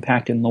bigger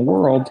impact in the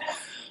world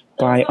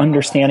by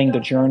understanding the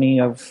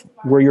journey of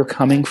where you're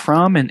coming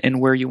from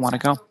and where you want to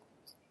go.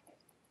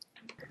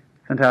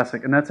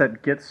 Fantastic. And that's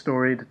at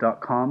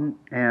getstoried.com.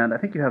 And I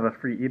think you have a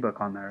free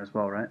ebook on there as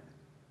well, right?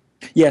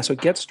 Yeah, so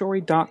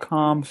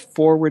getstoried.com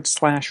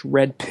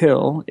 /red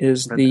pill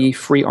is the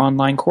free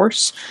online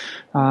course.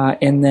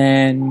 And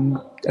then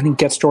I think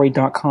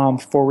getstoried.com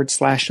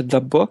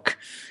 /the book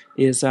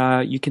is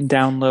you can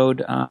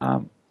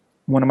download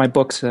one of my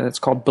books. It's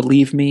called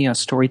Believe Me, a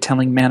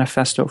storytelling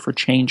manifesto for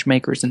change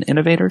makers and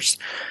innovators.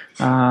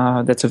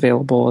 That's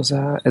available as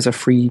a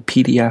free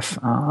PDF,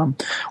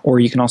 or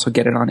you can also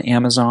get it on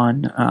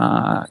Amazon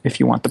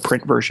if you want the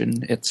print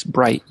version. It's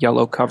bright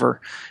yellow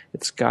cover.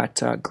 It's got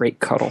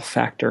great cuddle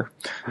factor.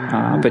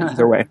 But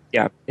either way,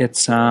 yeah,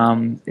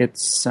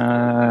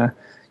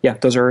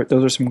 those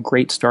are some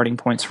great starting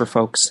points for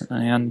folks.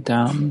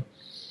 And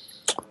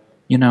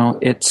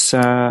it's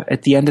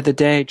at the end of the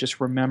day,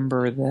 just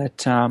remember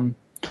that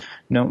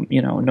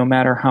no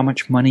matter how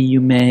much money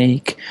you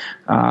make,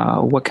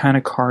 what kind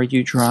of car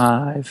you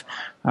drive,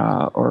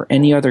 or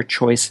any other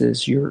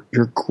choices, your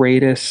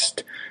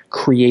greatest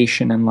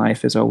creation in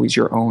life is always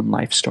your own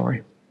life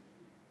story.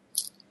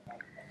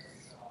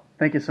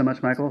 Thank you so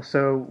much, Michael.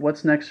 So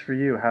what's next for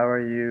you? How are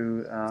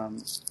you,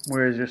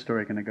 where is your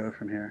story going to go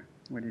from here?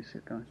 Where do you see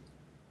it going?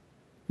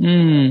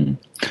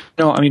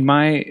 No, I mean,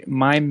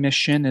 my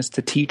mission is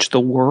to teach the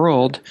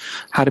world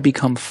how to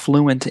become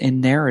fluent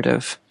in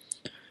narrative.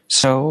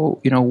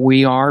 So,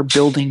 we are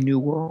building new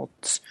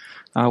worlds.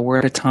 We're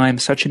at a time,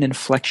 such an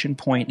inflection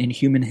point in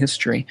human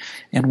history,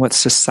 and what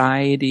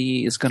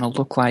society is going to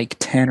look like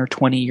 10 or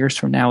 20 years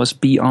from now is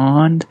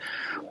beyond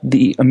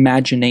the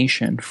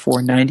imagination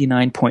for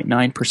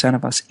 99.9%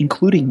 of us,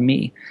 including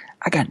me.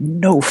 I got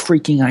no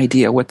freaking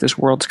idea what this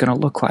world's going to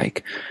look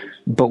like.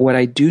 But what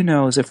I do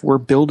know is if we're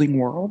building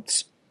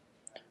worlds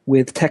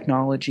with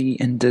technology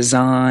and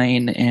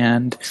design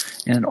and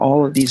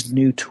all of these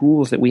new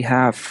tools that we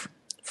have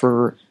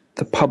for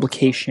the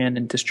publication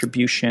and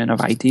distribution of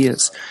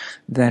ideas,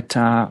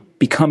 that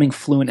becoming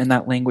fluent in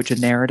that language and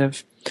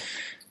narrative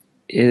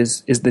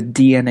is the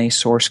DNA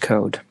source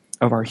code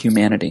of our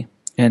humanity.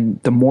 And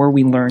the more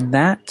we learn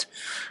that,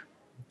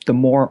 the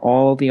more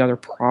all the other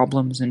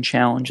problems and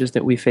challenges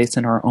that we face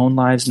in our own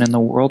lives and in the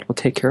world will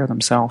take care of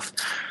themselves.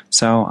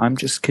 So I'm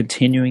just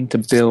continuing to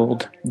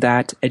build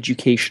that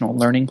educational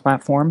learning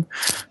platform,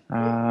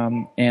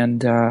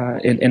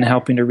 and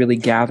helping to really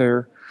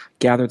gather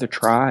the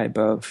tribe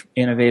of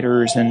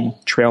innovators and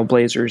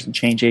trailblazers and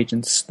change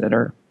agents that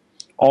are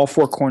all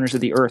 4 corners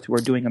of the earth, who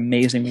are doing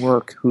amazing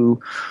work, who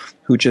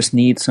just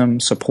need some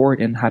support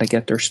in how to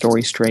get their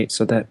story straight,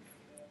 so that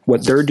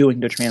what they're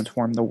doing to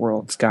transform the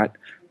world's got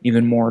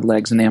even more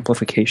legs and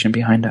amplification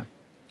behind it.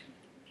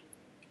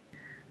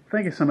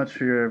 Thank you so much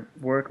for your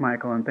work,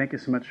 Michael, and thank you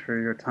so much for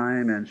your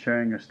time and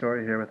sharing your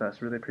story here with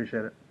us. Really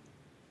appreciate it.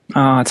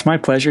 It's my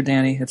pleasure,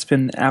 Danny. It's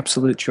been an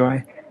absolute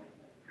joy.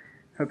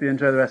 Hope you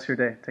enjoy the rest of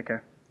your day. Take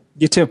care.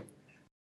 You too.